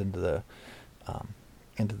 where it comes into the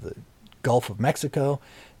Gulf of Mexico,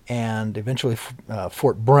 and eventually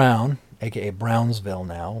Fort Brown, aka Brownsville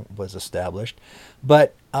now, was established.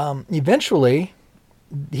 But eventually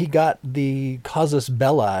he got the casus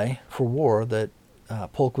belli for war that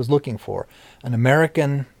Polk was looking for. An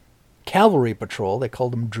American cavalry patrol, they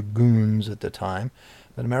called them dragoons at the time,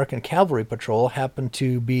 but American cavalry patrol happened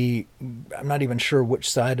to be, I'm not even sure which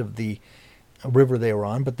side of the river they were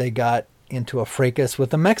on, but they got into a fracas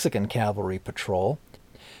with a Mexican cavalry patrol,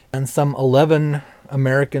 and some 11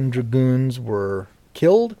 American dragoons were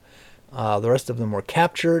killed. The rest of them were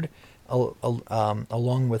captured,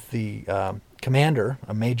 along with the commander.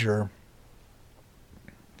 A major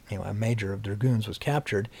of dragoons was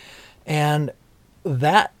captured, and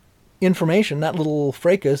that information, that little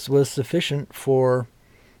fracas, was sufficient for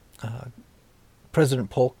President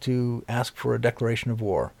Polk to ask for a declaration of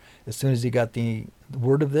war. As soon as he got the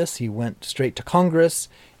word of this, he went straight to Congress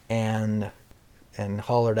and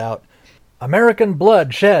hollered out, "American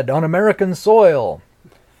blood shed on American soil."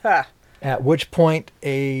 Ha. At which point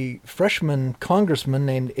a freshman congressman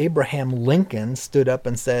named Abraham Lincoln stood up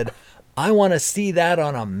and said, "I want to see that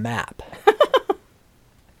on a map."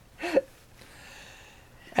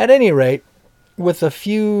 At any rate, with a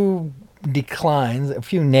few declines, a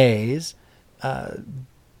few nays,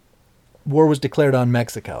 war was declared on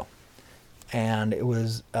Mexico. And it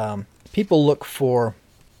was, people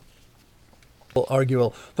argue,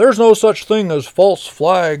 well, there's no such thing as false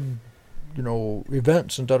flag,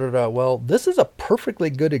 events and da-da-da. Well, this is a perfectly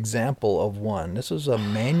good example of one. This is a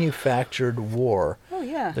manufactured war. Oh,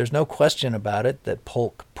 yeah. There's no question about it that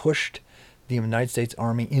Polk pushed the United States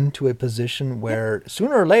Army into a position where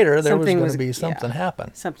sooner or later there was going to be something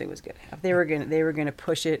happen. Something was going to happen. They were going to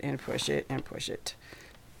push it and push it and push it.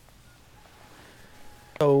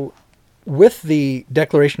 So, with the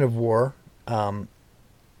declaration of war,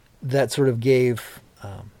 that sort of gave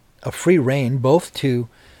a free rein both to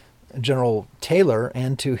General Taylor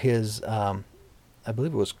and to his, I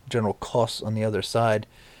believe it was General Cos on the other side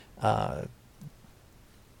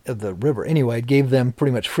of the river. Anyway, it gave them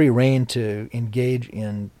pretty much free rein to engage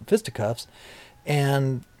in fisticuffs,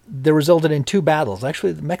 and they resulted in two battles.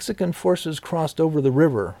 Actually, the Mexican forces crossed over the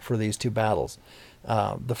river for these two battles.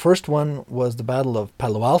 The first one was the Battle of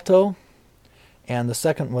Palo Alto, and the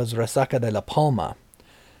second was Resaca de la Palma.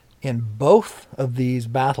 In both of these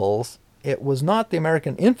battles, it was not the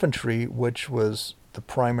American infantry which was the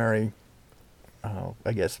primary,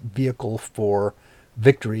 vehicle for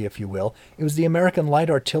victory, if you will. It was the American light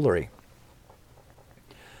artillery.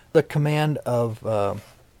 The command of a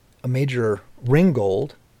Major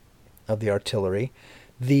Ringgold of the artillery,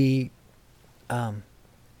 the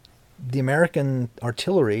American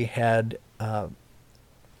artillery had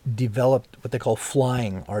developed what they call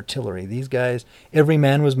flying artillery. These guys, every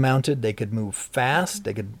man was mounted. They could move fast.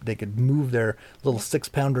 They could move their little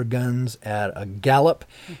 6-pounder guns at a gallop,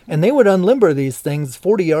 and they would unlimber these things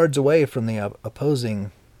 40 yards away from the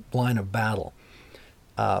opposing line of battle.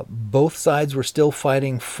 Both sides were still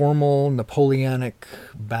fighting formal Napoleonic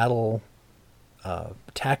battle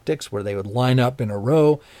tactics, where they would line up in a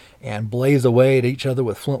row and blaze away at each other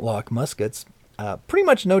with flintlock muskets. Pretty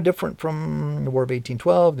much no different from the War of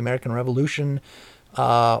 1812, the American Revolution,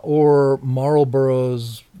 or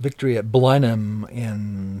Marlborough's victory at Blenheim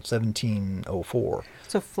in 1704.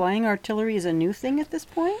 So flying artillery is a new thing at this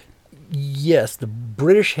point? Yes, the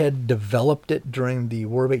British had developed it during the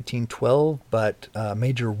War of 1812, but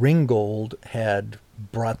Major Ringgold had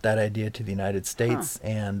brought that idea to the United States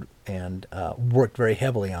and worked very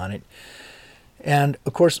heavily on it. And,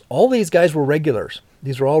 of course, all these guys were regulars.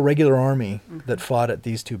 These were all regular army that fought at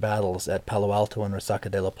these two battles at Palo Alto and Resaca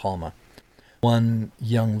de la Palma. One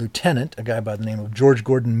young lieutenant, a guy by the name of George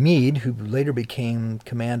Gordon Meade, who later became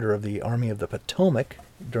commander of the Army of the Potomac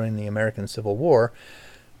during the American Civil War,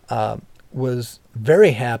 was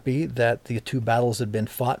very happy that the two battles had been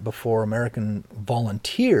fought before American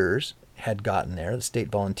volunteers had gotten there, the state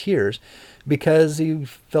volunteers, because he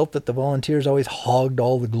felt that the volunteers always hogged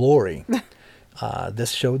all the glory. This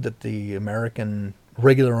showed that the American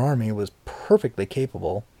regular army was perfectly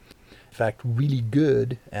capable, in fact, really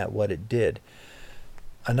good at what it did.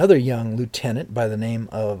 Another young lieutenant by the name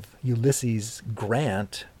of Ulysses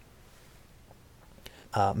Grant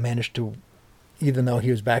managed to, even though he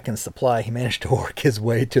was back in supply, he managed to work his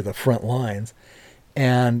way to the front lines.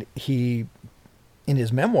 And he, in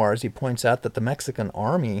his memoirs, he points out that the Mexican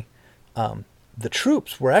army, the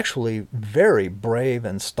troops were actually very brave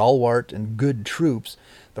and stalwart and good troops.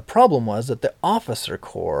 The problem was that the officer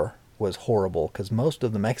corps was horrible, because most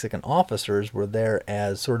of the Mexican officers were there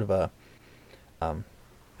as sort of a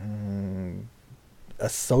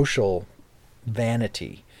social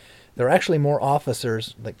vanity. There were actually more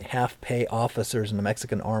officers, like half-pay officers in the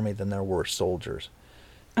Mexican army than there were soldiers,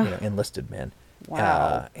 enlisted men.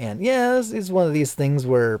 Wow. And yeah, it's one of these things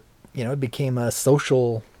where, it became a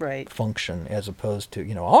social Right. function as opposed to,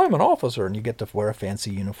 I'm an officer and you get to wear a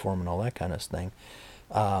fancy uniform and all that kind of thing,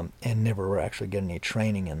 and never actually get any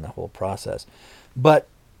training in the whole process. But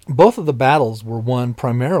both of the battles were won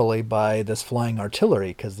primarily by this flying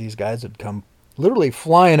artillery, because these guys had come literally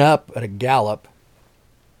flying up at a gallop,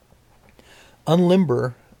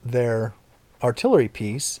 unlimber their artillery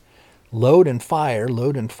piece, load and fire,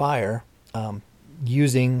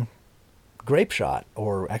 using grape shot,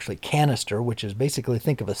 or actually canister, which is basically,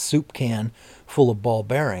 think of a soup can full of ball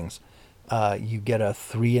bearings. You get a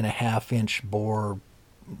 3.5-inch bore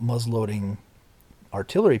muzzleloading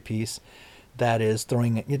artillery piece that is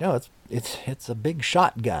throwing, it's a big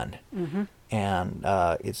shotgun, and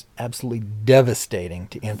it's absolutely devastating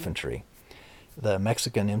to infantry. The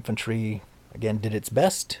Mexican infantry, again, did its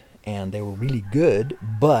best, and they were really good,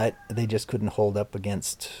 but they just couldn't hold up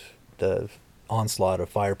against the onslaught of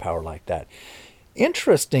firepower like that.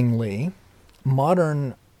 Interestingly,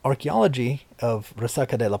 modern archaeology of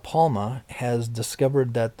Resaca de la Palma has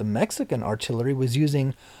discovered that the Mexican artillery was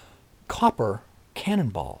using copper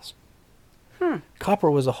cannonballs. Copper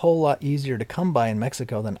was a whole lot easier to come by in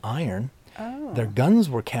Mexico than iron. Their guns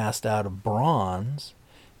were cast out of bronze,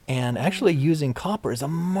 and actually using copper is a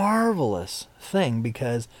marvelous thing,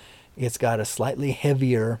 because it's got a slightly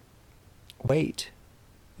heavier weight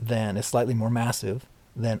than, is slightly more massive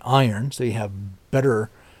than iron, so you have better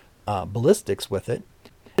ballistics with it.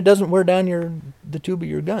 It doesn't wear down the tube of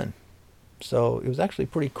your gun. So it was actually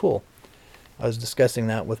pretty cool. I was discussing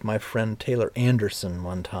that with my friend Taylor Anderson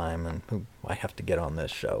one time, and who I have to get on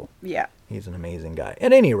this show. Yeah. He's an amazing guy.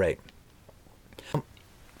 At any rate,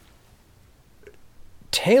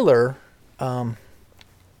 Taylor,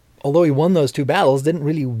 although he won those two battles, didn't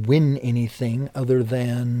really win anything other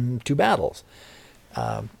than two battles.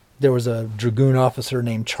 There was a dragoon officer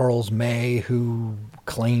named Charles May who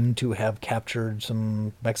claimed to have captured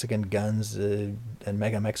some Mexican guns, and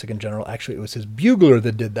mega Mexican general. Actually, it was his bugler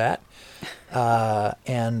that did that.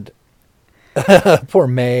 And poor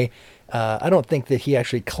May, I don't think that he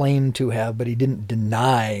actually claimed to have, but he didn't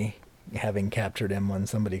deny having captured him when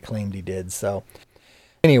somebody claimed he did. So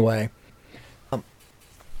anyway,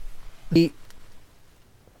 the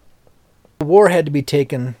war had to be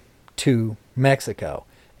taken to Mexico.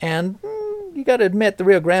 And you got to admit, the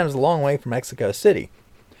Rio Grande is a long way from Mexico City.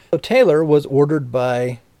 So Taylor was ordered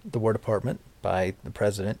by the War Department, by the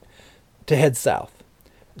president, to head south.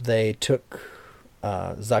 They took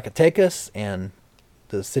Zacatecas and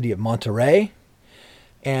the city of Monterrey,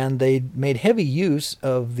 and they made heavy use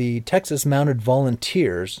of the Texas Mounted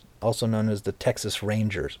Volunteers, also known as the Texas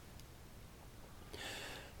Rangers.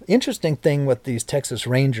 The interesting thing with these Texas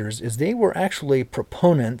Rangers is they were actually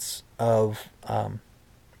proponents of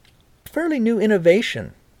fairly new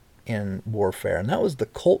innovation in warfare, and that was the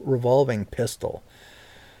Colt revolving pistol.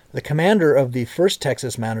 The commander of the 1st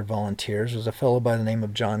Texas Mounted Volunteers was a fellow by the name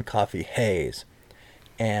of John Coffee Hayes,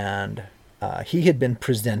 and he had been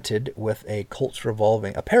presented with a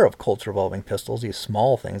pair of Colt's revolving pistols, these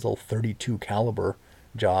small things, little 32 caliber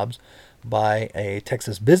jobs, by a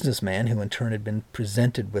Texas businessman who in turn had been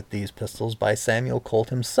presented with these pistols by Samuel Colt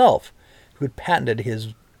himself, who had patented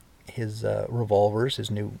his revolvers,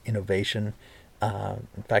 his new innovation,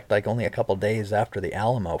 in fact, like only a couple days after the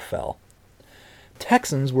Alamo fell.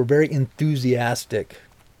 Texans were very enthusiastic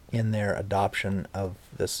in their adoption of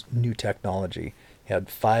this new technology. You had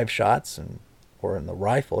 5 shots, or in the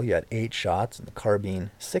rifle, you had 8 shots, and the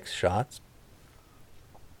carbine, 6 shots.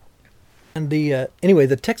 And the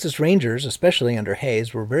Texas Rangers, especially under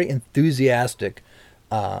Hayes, were very enthusiastic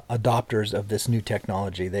adopters of this new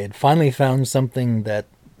technology. They had finally found something that,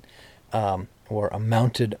 or a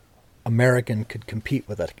mounted American could compete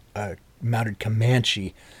with a mounted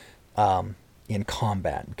Comanche in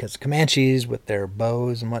combat. Because Comanches, with their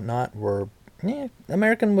bows and whatnot, were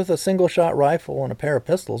American with a single-shot rifle and a pair of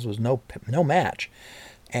pistols was no match.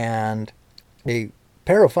 And a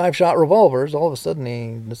pair of 5-shot revolvers, all of a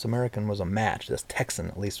sudden this American was a match. This Texan,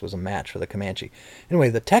 at least, was a match for the Comanche. Anyway,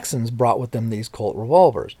 the Texans brought with them these Colt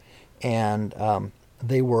revolvers, and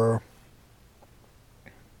they were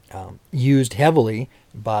used heavily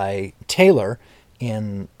by Taylor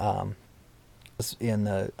in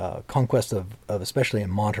the conquest of especially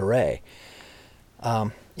in Monterrey.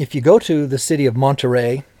 If you go to the city of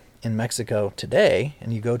Monterrey in Mexico today,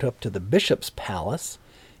 and you go up to the Bishop's Palace,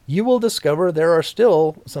 you will discover there are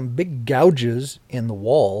still some big gouges in the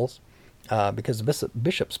walls, because the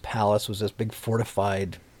Bishop's Palace was this big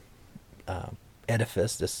fortified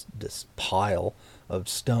edifice, this pile of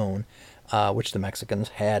stone, which the Mexicans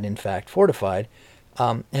had in fact fortified,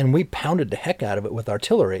 and we pounded the heck out of it with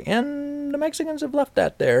artillery. And the Mexicans have left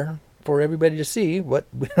that there for everybody to see what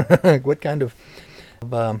kind of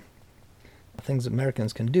things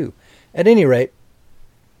Americans can do. At any rate,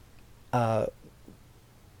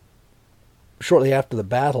 shortly after the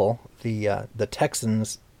battle, the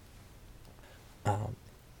Texans,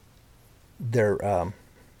 their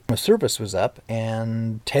service was up,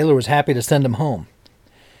 and Taylor was happy to send them home.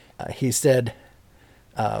 He said,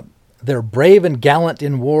 "They're brave and gallant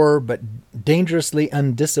in war, but dangerously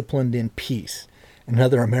undisciplined in peace."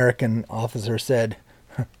 Another American officer said,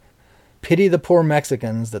 "Pity the poor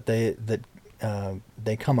Mexicans that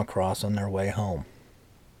they come across on their way home."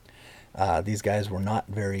 These guys were not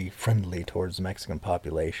very friendly towards the Mexican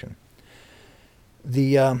population.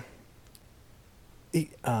 The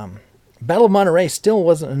Battle of Monterrey still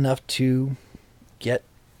wasn't enough to get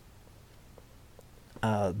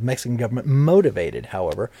the Mexican government motivated,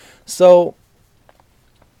 however. So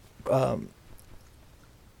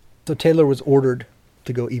Taylor was ordered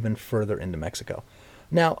to go even further into Mexico.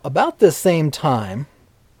 Now, about this same time,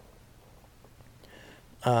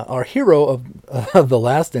 our hero of the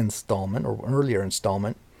last installment, or earlier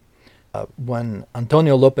installment, when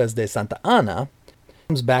Antonio Lopez de Santa Anna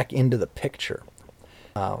comes back into the picture.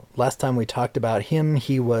 Last time we talked about him,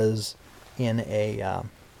 he was in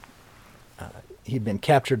he'd been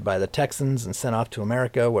captured by the Texans and sent off to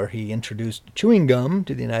America, where he introduced chewing gum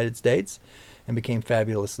to the United States and became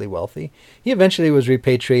fabulously wealthy. He eventually was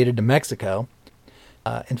repatriated to Mexico.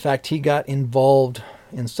 In fact, he got involved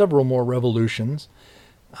in several more revolutions.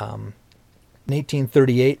 In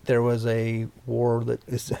 1838, there was a war that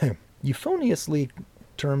is euphoniously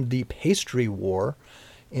termed the Pastry War,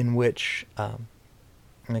 in which, I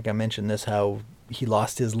think I mentioned this, how he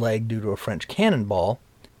lost his leg due to a French cannonball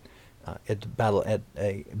at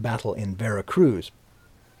a battle in Veracruz.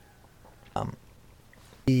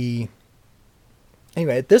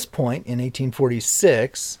 Anyway, at this point, in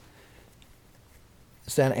 1846,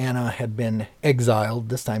 Santa Anna had been exiled,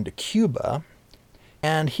 this time to Cuba,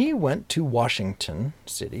 and he went to Washington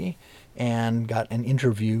City and got an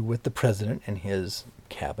interview with the president and his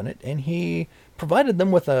cabinet, and he provided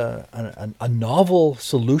them with a novel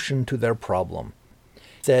solution to their problem.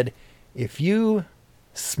 He said, if you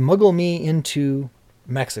smuggle me into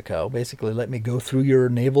Mexico, basically let me go through your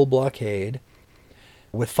naval blockade,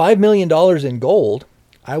 with $5 million in gold,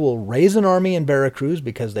 I will raise an army in Veracruz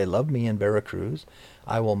because they love me in Veracruz.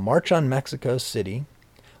 I will march on Mexico City.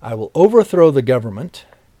 I will overthrow the government,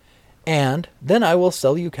 and then I will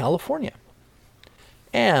sell you California.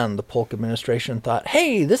 And the Polk administration thought,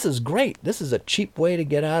 hey, this is great. This is a cheap way to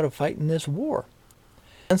get out of fighting this war.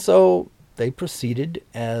 And so they proceeded,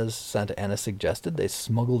 as Santa Anna suggested. They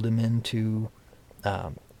smuggled him into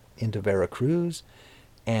Veracruz,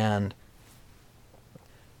 and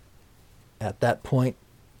at that point,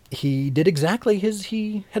 he did exactly as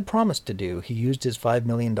he had promised to do. He used his $5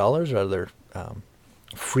 million rather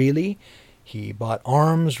freely. He bought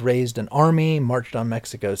arms, raised an army, marched on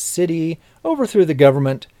Mexico City, overthrew the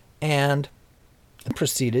government, and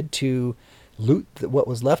proceeded to loot what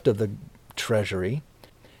was left of the treasury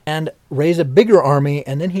and raise a bigger army,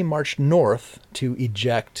 and then he marched north to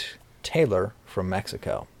eject Taylor from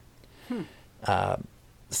Mexico.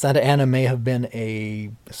 Santa Anna may have been a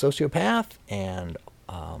sociopath and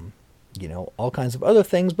all kinds of other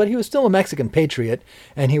things, but he was still a Mexican patriot,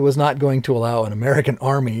 and he was not going to allow an American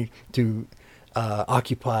army to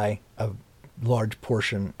occupy a large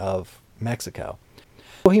portion of Mexico.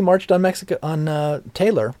 So he marched on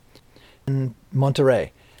Taylor in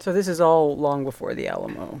Monterrey. So this is all long before the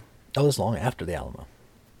Alamo. Oh, this is long after the Alamo.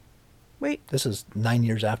 Wait. This is 10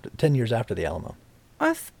 years after the Alamo.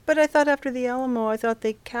 But I thought after the Alamo, I thought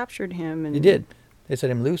they captured him. And They did. They set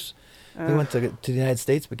him loose. He went to the United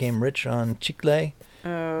States, became rich on chicle,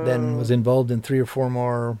 then was involved in 3 or 4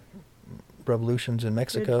 more revolutions in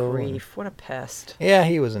Mexico. Good grief, what a pest. Yeah,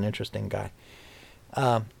 he was an interesting guy.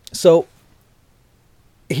 So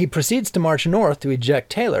he proceeds to march north to eject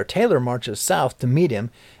Taylor. Taylor marches south to meet him,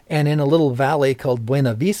 and in a little valley called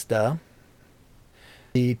Buena Vista,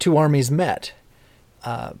 the two armies met.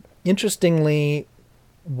 Interestingly,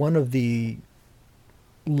 one of the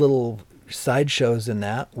little sideshows in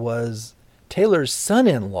that was Taylor's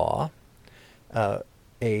son-in-law,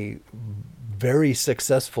 a very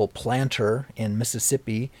successful planter in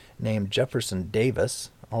Mississippi named Jefferson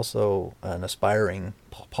Davis, also an aspiring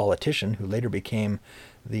politician who later became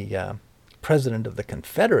the president of the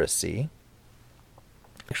Confederacy.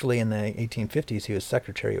 Actually, in the 1850s, he was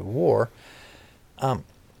Secretary of War.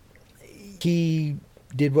 He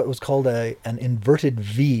did what was called an inverted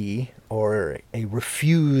V, or a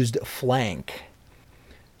refused flank.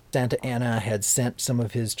 Santa Anna had sent some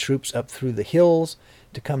of his troops up through the hills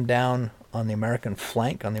to come down on the American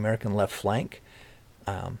flank, on the American left flank.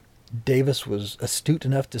 Davis was astute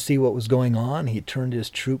enough to see what was going on. He turned his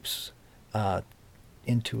troops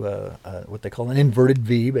into what they call an inverted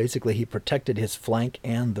V. Basically, he protected his flank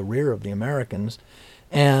and the rear of the Americans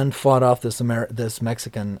and fought off this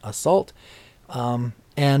Mexican assault,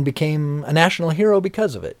 and became a national hero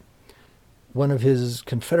because of it. One of his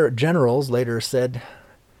Confederate generals later said,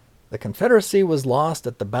 the Confederacy was lost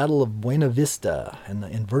at the Battle of Buena Vista in the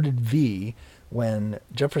inverted V when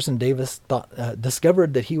Jefferson Davis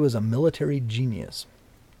discovered that he was a military genius.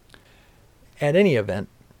 At any event,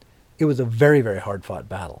 it was a very, very hard-fought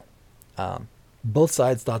battle. Both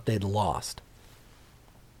sides thought they'd lost.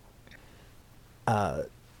 At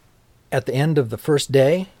the end of the first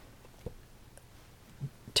day,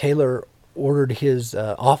 Taylor ordered his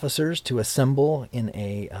officers to assemble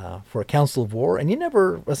for a council of war. And you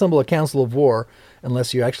never assemble a council of war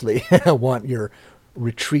unless you actually want your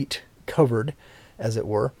retreat covered, as it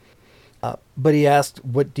were. But he asked,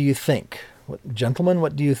 what do you think? Gentlemen,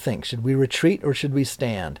 what do you think? Should we retreat or should we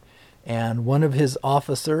stand? And one of his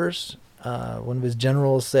officers, one of his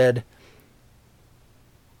generals said,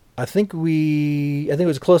 I think it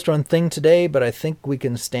was a close run thing today, but I think we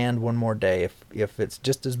can stand one more day. If it's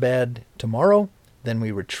just as bad tomorrow, then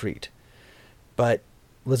we retreat. But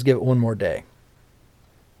let's give it one more day.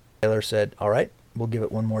 Taylor said, all right, we'll give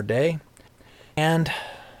it one more day. And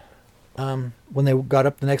when they got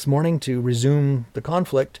up the next morning to resume the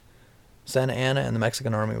conflict, Santa Anna and the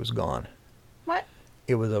Mexican army was gone. What?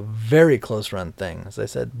 It was a very close run thing. As I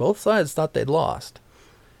said, both sides thought they'd lost.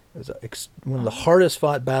 It was one of the hardest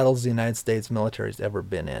fought battles the United States military has ever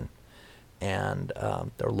been in. And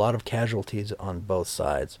there were a lot of casualties on both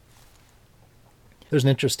sides. There's an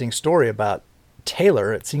interesting story about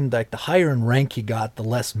Taylor. It seemed like the higher in rank he got, the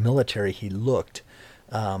less military he looked.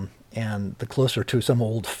 And the closer to some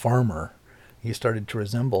old farmer he started to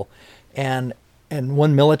resemble. And in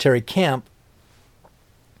one military camp,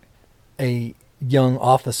 a young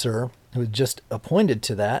officer who was just appointed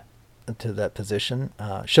to that position,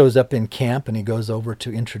 shows up in camp, and he goes over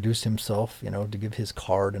to introduce himself, to give his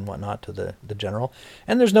card and whatnot to the general.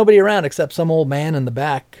 And there's nobody around except some old man in the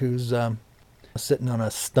back who's sitting on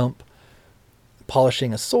a stump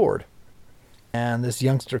polishing a sword. And this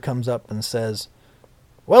youngster comes up and says,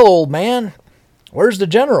 "Well, old man, where's the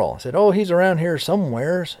general?" I said, "Oh, he's around here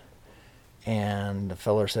somewheres." And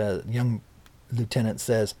the young lieutenant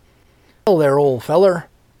says, "Well there, old feller,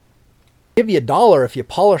 give you $1 if you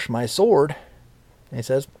polish my sword." And he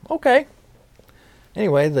says, "Okay."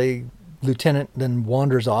 Anyway, the lieutenant then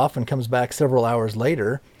wanders off and comes back several hours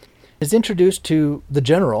later, is introduced to the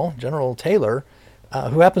general, General Taylor,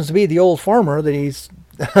 who happens to be the old farmer that he's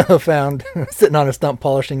found sitting on a stump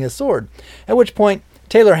polishing his sword. At which point,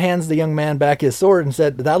 Taylor hands the young man back his sword and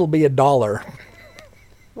said, "That'll be $1."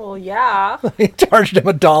 Well, yeah. He charged him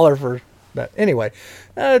 $1 for that. Anyway,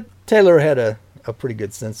 Taylor had a pretty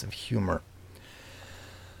good sense of humor.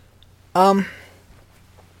 That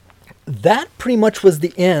pretty much was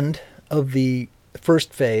the end of the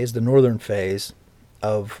first phase, the northern phase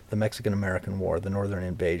of the Mexican-American War, the northern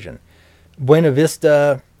invasion. Buena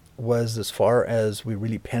Vista was as far as we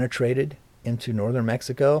really penetrated into northern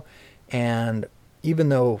Mexico, and even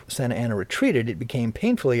though Santa Anna retreated, it became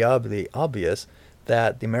painfully obvious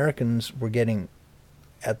that the Americans were getting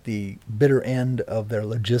at the bitter end of their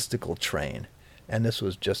logistical train, and this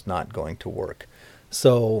was just not going to work.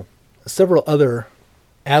 So several other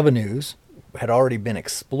avenues had already been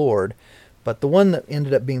explored, but the one that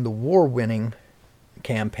ended up being the war-winning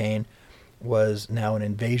campaign was now an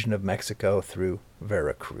invasion of Mexico through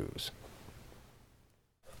Veracruz.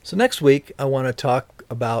 So next week, I want to talk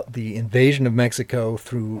about the invasion of Mexico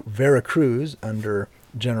through Veracruz under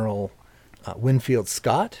General Winfield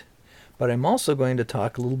Scott, but I'm also going to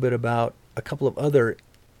talk a little bit about a couple of other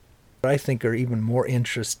what I think are even more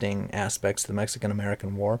interesting aspects of the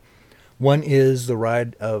Mexican-American War. One is the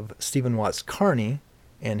ride of Stephen Watts Kearny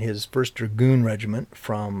and his 1st Dragoon Regiment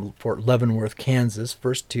from Fort Leavenworth, Kansas,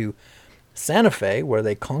 first to Santa Fe, where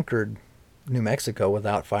they conquered New Mexico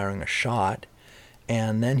without firing a shot,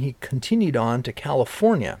 and then he continued on to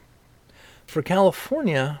California. For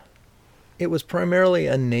California, it was primarily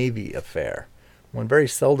a Navy affair. One very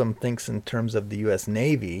seldom thinks in terms of the U.S.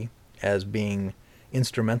 Navy as being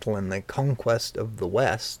instrumental in the conquest of the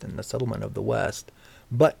West and the settlement of the West.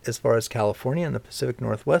 But as far as California and the Pacific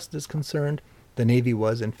Northwest is concerned, the Navy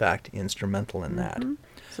was, in fact, instrumental in that. Mm-hmm.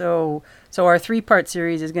 So our 3-part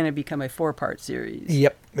series is going to become a 4-part series.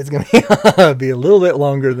 Yep. It's going to be a little bit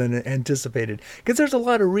longer than anticipated, because there's a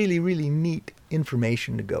lot of really, really neat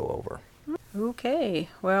information to go over. Okay.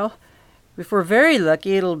 Well, if we're very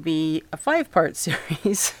lucky, it'll be a 5-part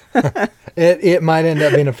series. It might end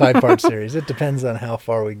up being a 5-part series. It depends on how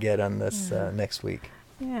far we get on this next week.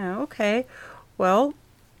 Yeah, okay. Well,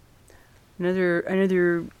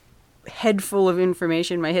 another head full of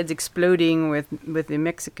information. My head's exploding with the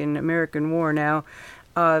Mexican-American War now.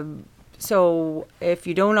 So if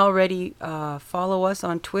you don't already follow us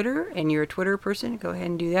on Twitter and you're a Twitter person, go ahead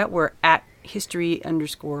and do that. We're at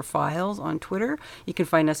history_files on Twitter. You can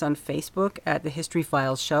find us on Facebook at the History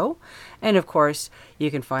Files Show. And of course, you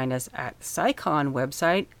can find us at the SciCon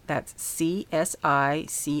website. That's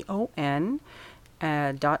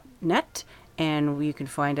CSICON.net. And you can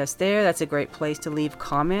find us there. That's a great place to leave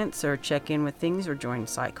comments or check in with things or join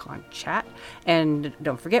SciCon chat. And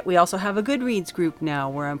don't forget, we also have a Goodreads group now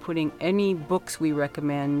where I'm putting any books we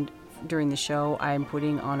recommend during the show, I'm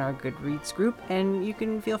putting on our Goodreads group. And you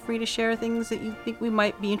can feel free to share things that you think we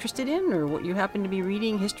might be interested in or what you happen to be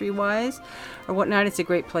reading history-wise or whatnot. It's a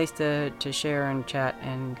great place to share and chat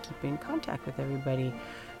and keep in contact with everybody.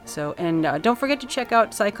 So, and don't forget to check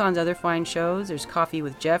out SciCon's other fine shows. There's Coffee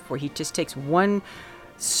with Jeff, where he just takes one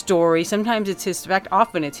story. Sometimes it's in fact,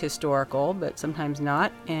 often it's historical, but sometimes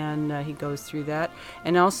not. And he goes through that.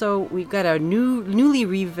 And also, we've got a newly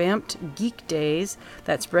revamped Geek Days.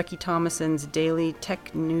 That's Brecky Thomason's daily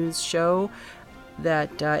tech news show.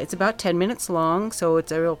 That it's about 10 minutes long, so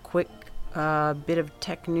it's a real quick bit of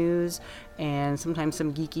tech news and sometimes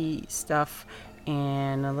some geeky stuff.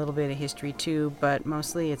 And a little bit of history too, but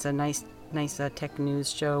mostly it's a nice tech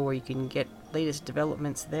news show where you can get latest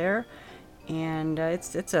developments there, and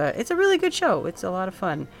it's a really good show. It's a lot of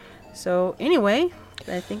fun. So anyway,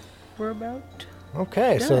 I think we're about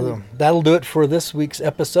okay. done. So that'll do it for this week's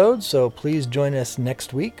episode. So please join us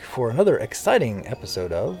next week for another exciting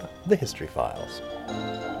episode of The History Files.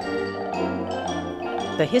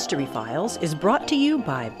 The History Files is brought to you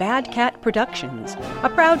by Bad Cat Productions, a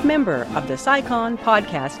proud member of the SciCon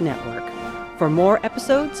Podcast Network. For more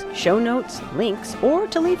episodes, show notes, links, or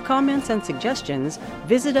to leave comments and suggestions,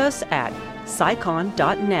 visit us at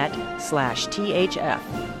scicon.net/THF.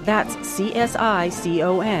 That's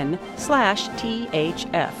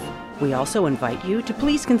CSICON/THF. We also invite you to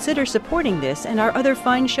please consider supporting this and our other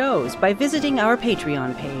fine shows by visiting our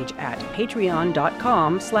Patreon page at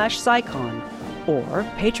patreon.com/scicon or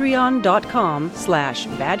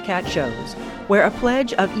patreon.com/badcatshows, where a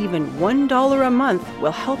pledge of even $1 a month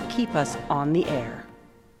will help keep us on the air.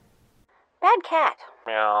 Bad cat.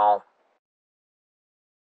 Meow.